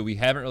past 2, we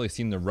haven't really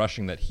seen the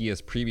rushing that he has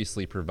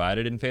previously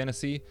provided in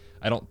fantasy.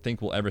 I don't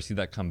think we'll ever see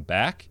that come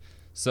back.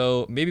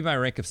 So maybe my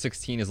rank of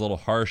 16 is a little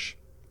harsh,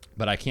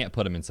 but I can't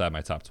put him inside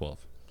my top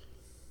 12.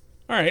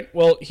 All right.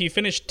 Well, he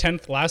finished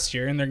 10th last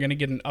year, and they're going to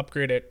get an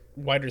upgrade at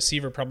wide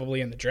receiver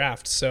probably in the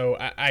draft. So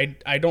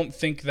I don't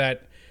think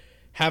that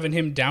having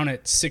him down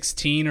at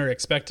 16 or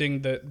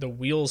expecting the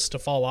wheels to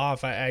fall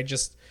off, I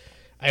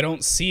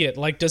don't see it.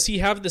 Like, does he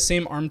have the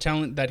same arm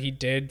talent that he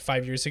did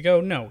 5 years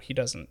ago? No, he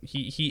doesn't.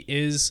 He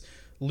is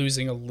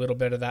losing a little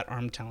bit of that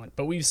arm talent.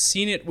 But we've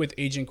seen it with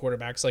aging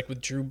quarterbacks, like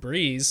with Drew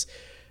Brees,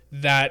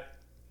 that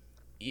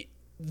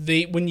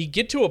when you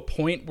get to a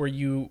point where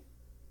you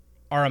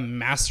are a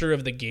master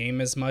of the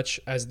game as much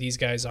as these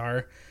guys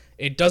are,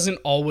 it doesn't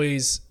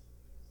always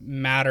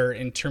matter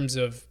in terms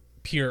of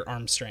pure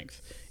arm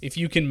strength. If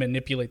you can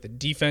manipulate the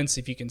defense,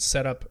 if you can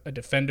set up a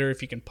defender,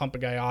 if you can pump a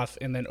guy off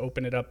and then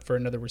open it up for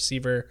another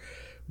receiver,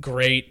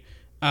 great.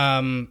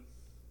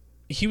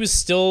 He was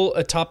still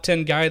a top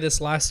 10 guy this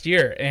last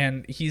year,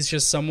 and he's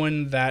just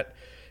someone that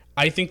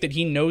I think that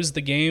he knows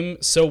the game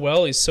so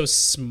well. He's so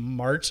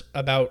smart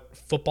about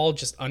football,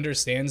 just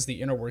understands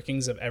the inner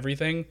workings of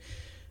everything.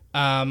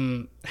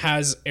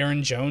 Has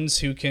Aaron Jones,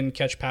 who can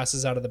catch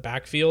passes out of the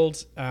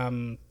backfield.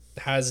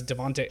 Has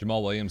Devontae.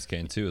 Jamal Williams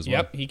can too as well.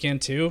 Yep, he can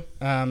too.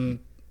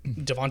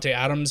 Devontae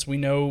Adams, we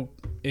know,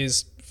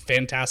 is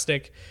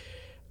fantastic.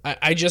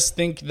 I just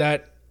think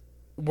that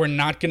we're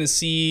not going to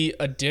see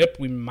a dip.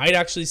 We might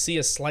actually see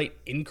a slight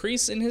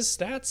increase in his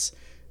stats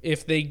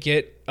if they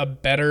get a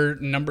better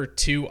number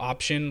 2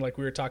 option, like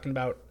we were talking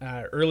about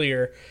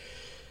earlier.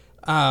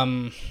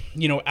 Alan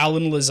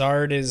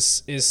Lazard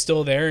is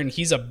still there, and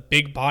he's a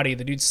big body.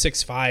 The dude's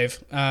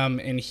 6'5",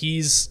 and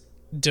he's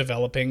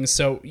developing.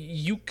 So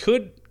you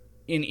could,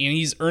 and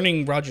he's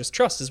earning Rodgers'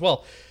 trust as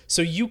well.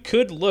 So you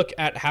could look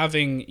at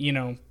having,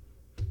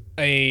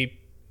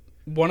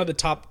 one of the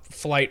top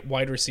flight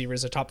wide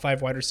receivers, a top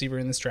 5 wide receiver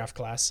in this draft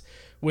class,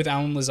 with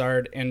Alan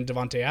Lazard and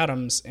Devontae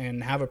Adams,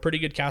 and have a pretty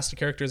good cast of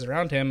characters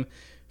around him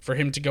for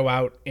him to go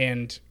out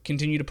and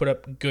continue to put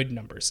up good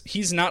numbers.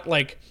 He's not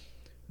like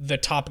the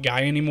top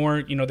guy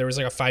anymore. There was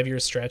like a 5-year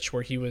stretch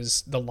where he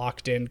was the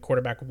locked in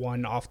quarterback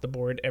 1 off the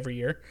board every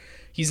year.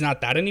 He's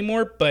not that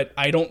anymore, but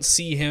I don't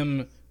see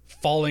him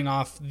falling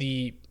off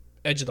the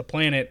edge of the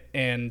planet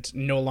and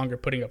no longer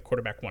putting up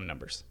quarterback 1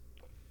 numbers.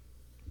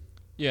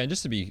 Yeah, and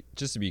just to be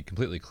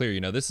completely clear,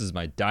 this is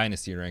my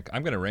dynasty rank.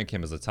 I'm going to rank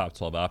him as a top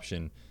 12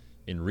 option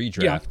in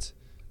redraft.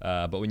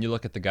 Yeah. But when you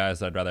look at the guys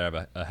that I'd rather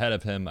have ahead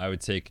of him, I would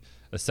take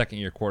a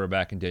second-year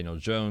quarterback in Daniel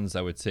Jones.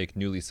 I would take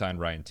newly signed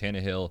Ryan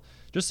Tannehill.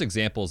 Just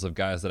examples of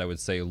guys that I would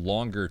say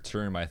longer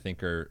term I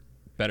think are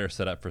better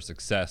set up for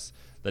success.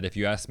 That if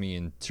you ask me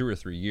in 2 or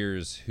 3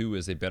 years who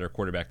is a better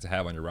quarterback to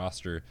have on your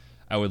roster,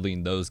 I would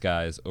lean those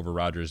guys over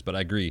Rodgers. But I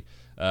agree.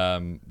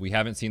 We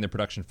haven't seen the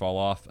production fall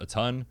off a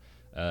ton.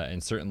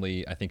 And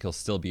certainly, I think he'll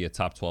still be a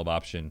top 12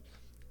 option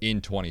in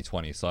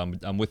 2020. So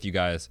I'm with you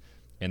guys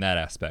in that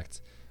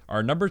aspect.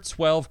 Our number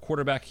 12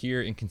 quarterback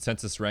here in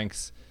consensus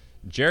ranks,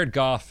 Jared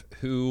Goff,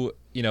 who,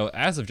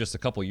 as of just a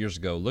couple years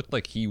ago, looked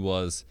like he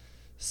was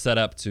set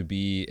up to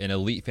be an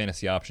elite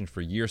fantasy option for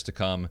years to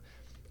come.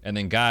 And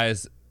then,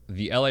 guys,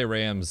 the LA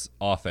Rams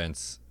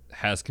offense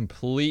has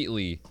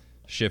completely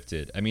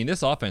shifted. I mean,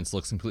 this offense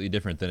looks completely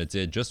different than it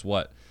did just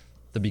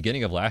the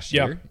beginning of last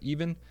year,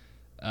 even.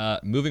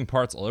 Moving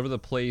parts all over the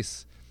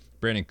place.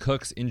 Brandon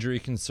Cooks' injury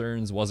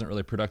concerns, wasn't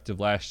really productive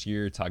last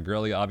year. Todd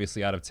Gurley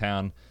obviously out of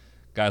town.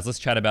 Guys, let's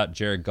chat about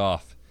Jared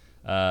Goff.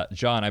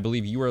 John, I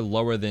believe you were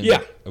lower than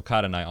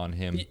Okada and I on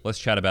him. Let's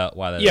chat about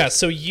why that is.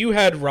 So you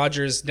had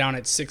Rodgers down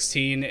at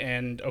 16,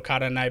 and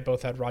Okada and I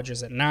both had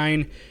Rodgers at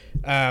 9.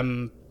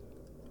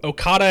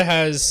 Okada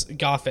has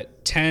Goff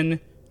at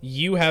 10.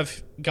 You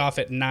have Goff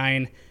at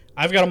 9.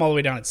 I've got him all the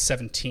way down at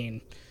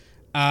 17.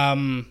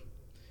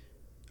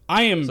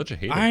 I am such a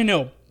hater. I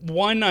know.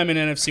 One, I'm an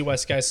NFC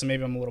West guy, so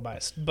maybe I'm a little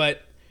biased.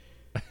 But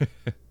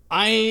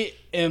I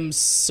am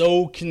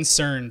so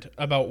concerned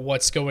about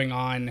what's going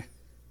on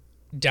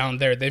down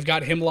there. They've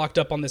got him locked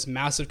up on this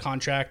massive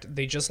contract.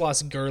 They just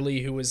lost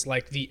Gurley, who was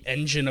like the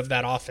engine of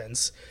that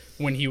offense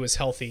when he was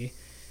healthy.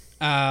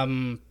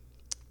 Brandon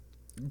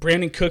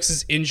Cooks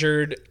is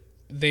injured.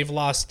 They've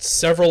lost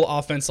several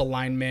offensive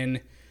linemen.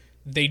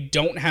 They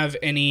don't have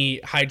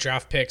any high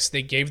draft picks.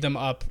 They gave them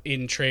up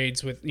in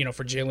trades with,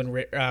 for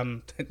Jalen.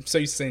 I'm so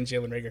used to saying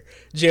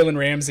Jalen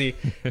Ramsey.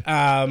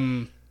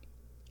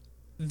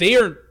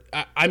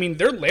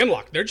 They're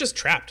landlocked. They're just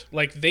trapped.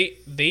 Like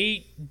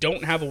they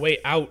don't have a way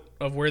out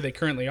of where they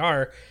currently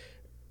are.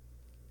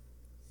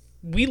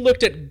 We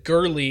looked at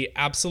Gurley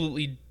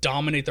absolutely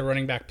dominate the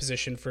running back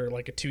position for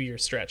like a 2-year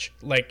stretch.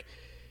 Like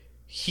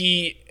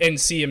he and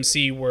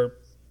CMC were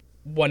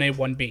 1A,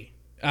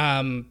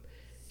 1B.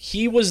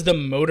 He was the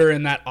motor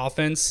in that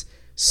offense.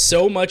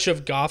 So much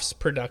of Goff's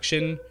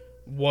production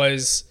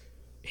was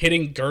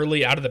hitting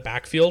Gurley out of the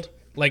backfield.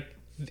 Like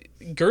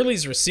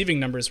Gurley's receiving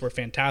numbers were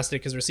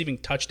fantastic. His receiving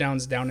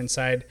touchdowns down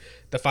inside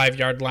the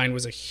 5-yard line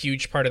was a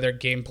huge part of their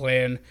game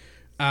plan.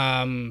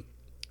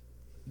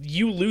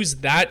 You lose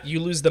that.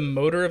 You lose the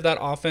motor of that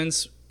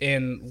offense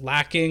in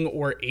lacking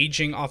or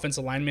aging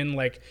offensive linemen.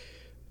 Like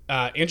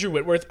Andrew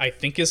Whitworth, I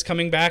think, is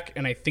coming back,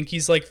 and I think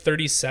he's like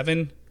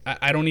 37.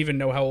 I don't even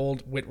know how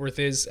old Whitworth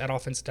is at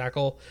offensive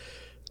tackle.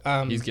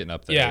 He's getting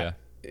up there,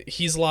 yeah.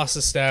 He's lost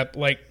a step.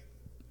 Like,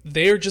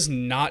 they're just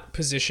not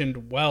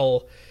positioned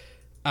well.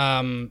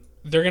 They're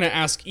going to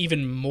ask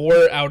even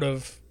more out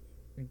of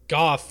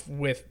Goff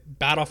with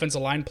bad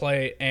offensive line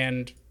play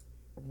and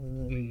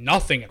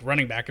nothing at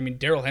running back. I mean,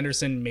 Darrell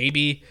Henderson,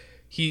 maybe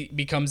he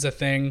becomes a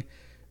thing.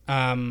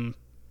 I'm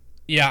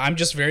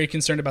just very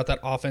concerned about that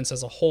offense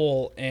as a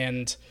whole,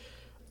 and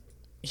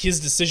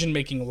his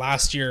decision-making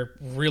last year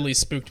really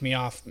spooked me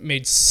off.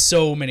 Made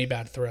so many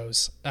bad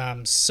throws.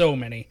 So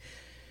many.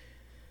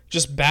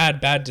 Just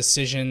bad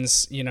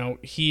decisions.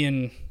 He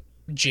and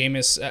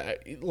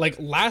Jameis... like,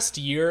 last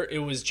year, it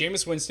was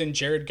Jameis Winston,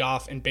 Jared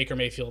Goff, and Baker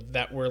Mayfield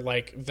that were,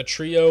 like, the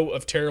trio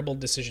of terrible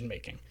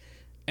decision-making.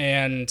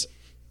 And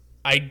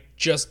I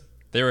just...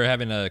 They were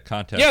having a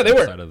contest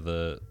outside of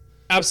the...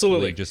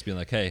 Absolutely. League, just being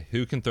like, hey,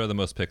 who can throw the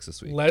most picks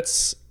this week?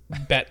 Let's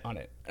bet on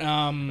it.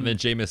 And then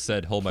Jameis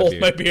said, hold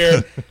my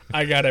beer.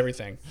 I got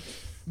everything.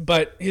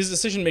 But his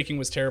decision-making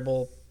was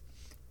terrible.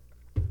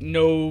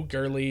 no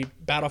Gurley,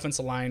 bad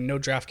offensive line, no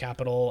draft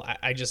capital.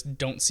 I just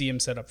don't see him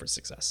set up for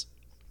success.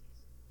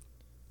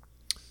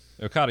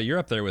 Okada, you're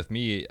up there with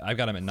me. I've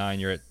got him at 9.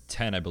 You're at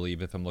 10, I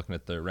believe, if I'm looking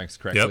at the ranks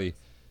correctly. Yep.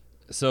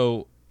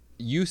 So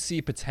you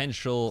see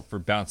potential for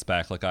bounce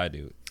back like I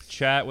do.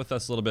 Chat with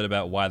us a little bit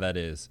about why that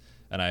is.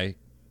 And I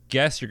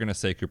guess you're going to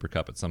say Cooper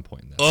Kupp at some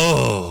point. Then.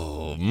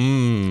 Oh,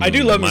 I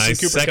do love me my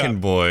some Cooper second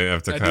Kupp. boy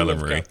after I do Kyler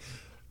love Murray.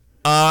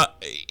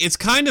 Kupp. It's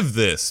kind of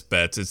this,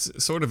 Betts.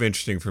 It's sort of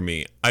interesting for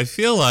me. I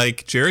feel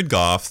like Jared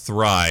Goff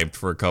thrived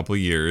for a couple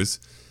years,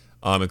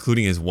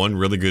 including his one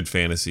really good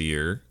fantasy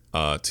year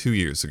 2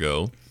 years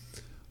ago,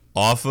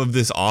 off of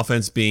this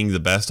offense being the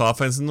best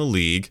offense in the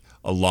league.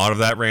 A lot of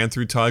that ran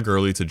through Todd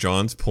Gurley, to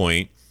John's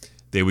point.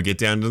 They would get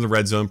down to the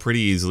red zone pretty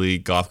easily.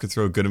 Goff could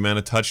throw a good amount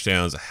of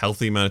touchdowns, a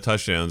healthy amount of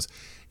touchdowns,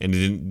 and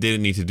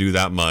didn't need to do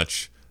that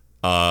much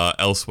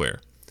elsewhere.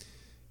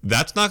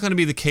 That's not going to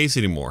be the case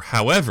anymore.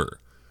 However,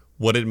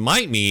 what it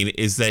might mean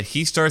is that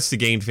he starts to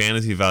gain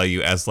fantasy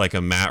value as like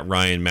a Matt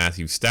Ryan,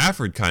 Matthew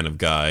Stafford kind of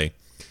guy,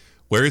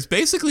 where it's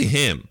basically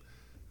him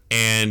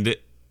and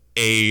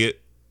a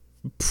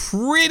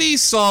pretty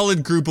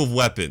solid group of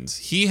weapons.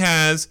 He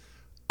has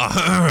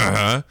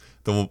the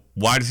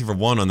wide receiver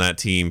 1 on that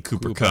team,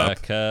 Cooper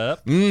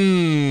Kupp.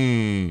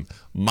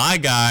 My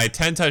guy,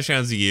 10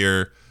 touchdowns a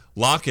year.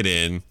 Lock it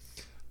in.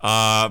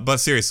 But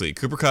seriously,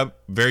 Cooper Kupp,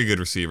 very good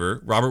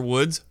receiver. Robert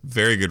Woods,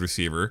 very good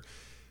receiver.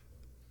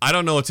 I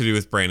don't know what to do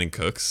with Brandon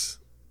Cooks.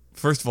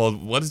 First of all,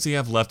 what does he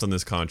have left on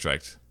this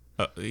contract?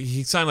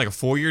 He signed like a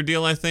 4-year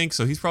deal, I think,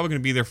 so he's probably going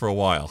to be there for a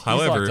while.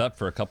 However, he's locked up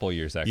for a couple of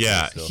years, actually.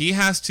 Yeah, still. he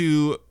has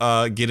to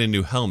get a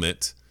new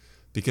helmet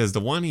because the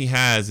one he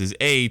has is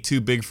A,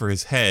 too big for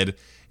his head,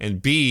 and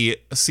B,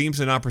 seems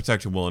to not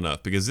protect him well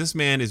enough because this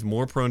man is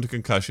more prone to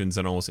concussions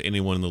than almost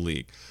anyone in the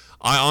league.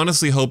 I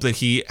honestly hope that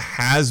he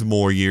has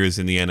more years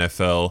in the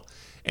NFL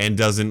and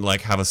doesn't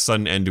like have a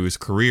sudden end to his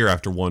career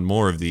after one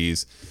more of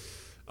these.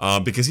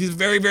 Because he's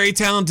very, very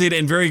talented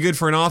and very good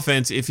for an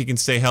offense if he can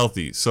stay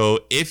healthy.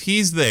 So if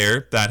he's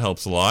there, that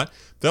helps a lot.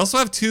 They also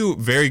have 2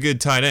 very good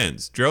tight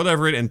ends, Gerald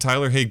Everett and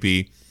Tyler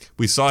Higbee.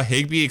 We saw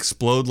Higbee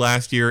explode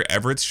last year.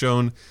 Everett's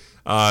shown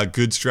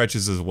good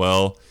stretches as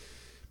well.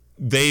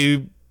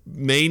 They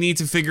may need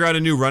to figure out a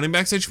new running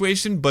back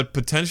situation, but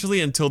potentially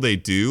until they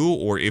do,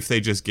 or if they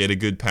just get a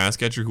good pass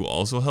catcher who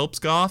also helps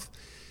Goff,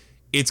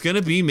 it's going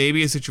to be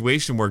maybe a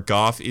situation where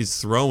Goff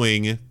is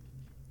throwing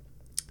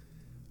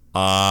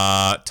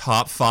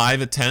top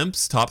 5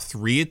 attempts, top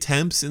 3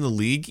 attempts in the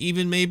league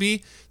even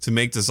maybe to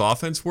make this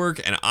offense work.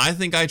 And I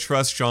think I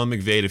trust Sean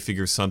McVay to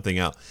figure something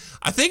out.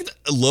 I think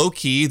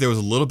low-key there was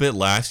a little bit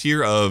last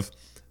year of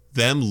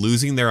them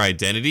losing their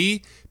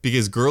identity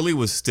because Gurley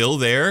was still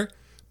there,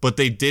 but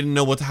they didn't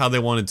know how they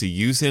wanted to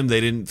use him. They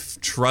didn't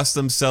trust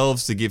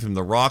themselves to give him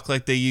the rock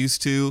like they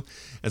used to.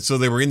 And so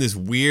they were in this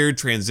weird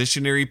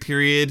transitionary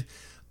period.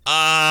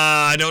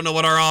 I don't know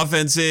what our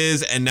offense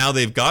is. And now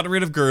they've gotten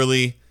rid of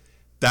Gurley.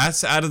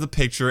 That's out of the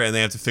picture, and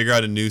they have to figure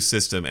out a new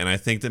system. And I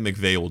think that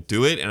McVay will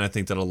do it, and I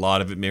think that a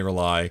lot of it may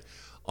rely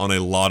on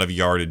a lot of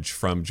yardage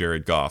from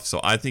Jared Goff.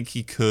 So I think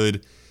he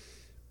could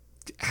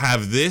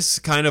have this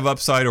kind of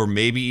upside or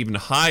maybe even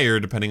higher,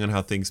 depending on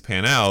how things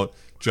pan out,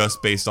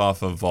 just based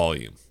off of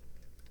volume.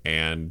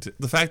 And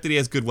the fact that he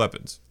has good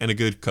weapons and a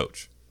good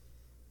coach.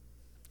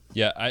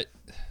 Yeah,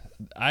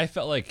 I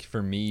felt like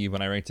for me,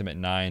 when I ranked him at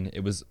 9, it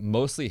was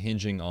mostly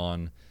hinging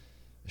on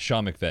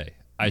Sean McVay.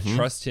 I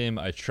trust him.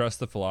 I trust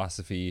the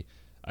philosophy.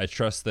 I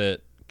trust that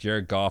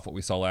Jared Goff, what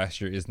we saw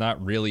last year, is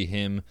not really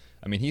him.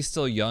 I mean, he's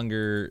still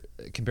younger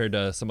compared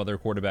to some other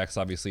quarterbacks,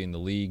 obviously, in the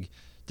league.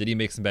 Did he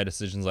make some bad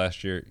decisions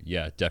last year?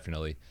 Yeah,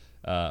 definitely.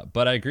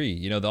 But I agree.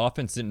 You know, the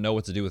offense didn't know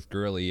what to do with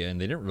Gurley,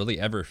 and they didn't really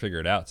ever figure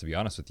it out, to be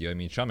honest with you. I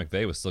mean, Sean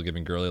McVay was still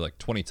giving Gurley like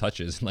 20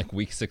 touches in like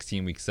week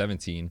 16, week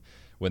 17,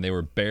 when they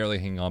were barely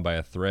hanging on by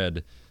a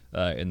thread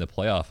in the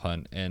playoff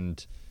hunt.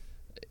 And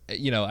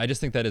you know, I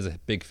just think that is a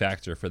big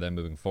factor for them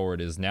moving forward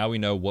is now we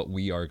know what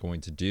we are going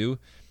to do.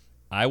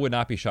 I would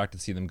not be shocked to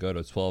see them go to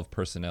a 12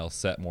 personnel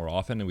set more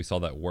often, and we saw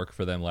that work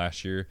for them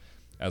last year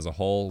as a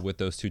whole with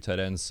those 2 tight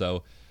ends.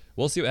 So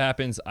we'll see what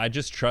happens. I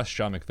just trust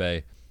Sean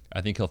McVay.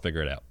 I think he'll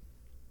figure it out.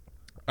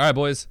 All right,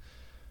 boys.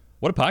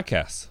 What a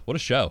podcast. What a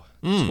show.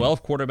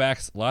 12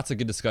 quarterbacks. Lots of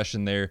good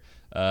discussion there.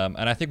 And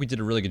I think we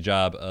did a really good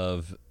job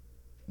of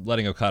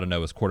letting Okada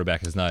know his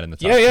quarterback is not in the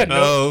top 10.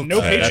 No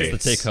Patriots.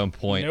 That's the take-home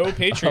point. No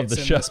Patriots of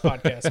the in show. this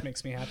podcast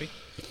makes me happy.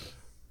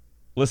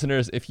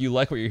 Listeners, if you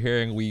like what you're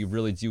hearing, we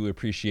really do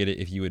appreciate it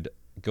if you would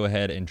go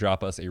ahead and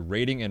drop us a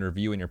rating and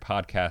review in your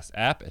podcast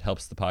app. It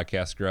helps the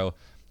podcast grow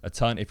a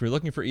ton. If you're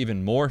looking for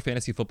even more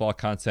fantasy football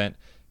content,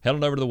 head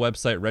on over to the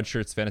website,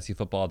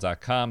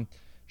 redshirtsfantasyfootball.com.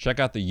 Check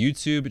out the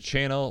YouTube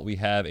channel. We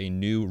have a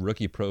new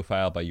rookie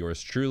profile by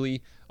yours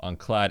truly on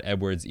Clyde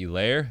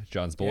Edwards-Helaire,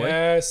 John's boy.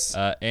 Yes.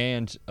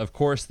 And, of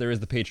course, there is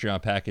the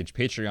Patreon package,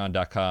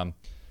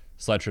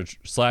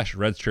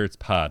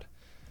 patreon.com/redshirtspod.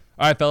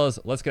 All right, fellas,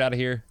 let's get out of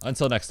here.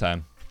 Until next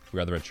time, we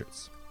are the Red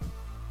Shirts.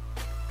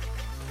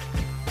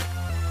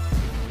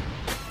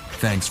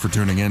 Thanks for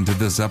tuning in to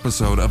this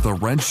episode of the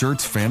Red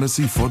Shirts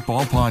Fantasy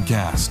Football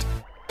Podcast.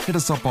 Hit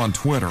us up on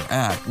Twitter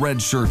at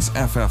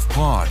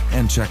RedShirtsFFPod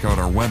and check out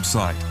our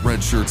website,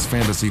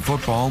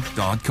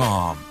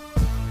 redshirtsfantasyfootball.com.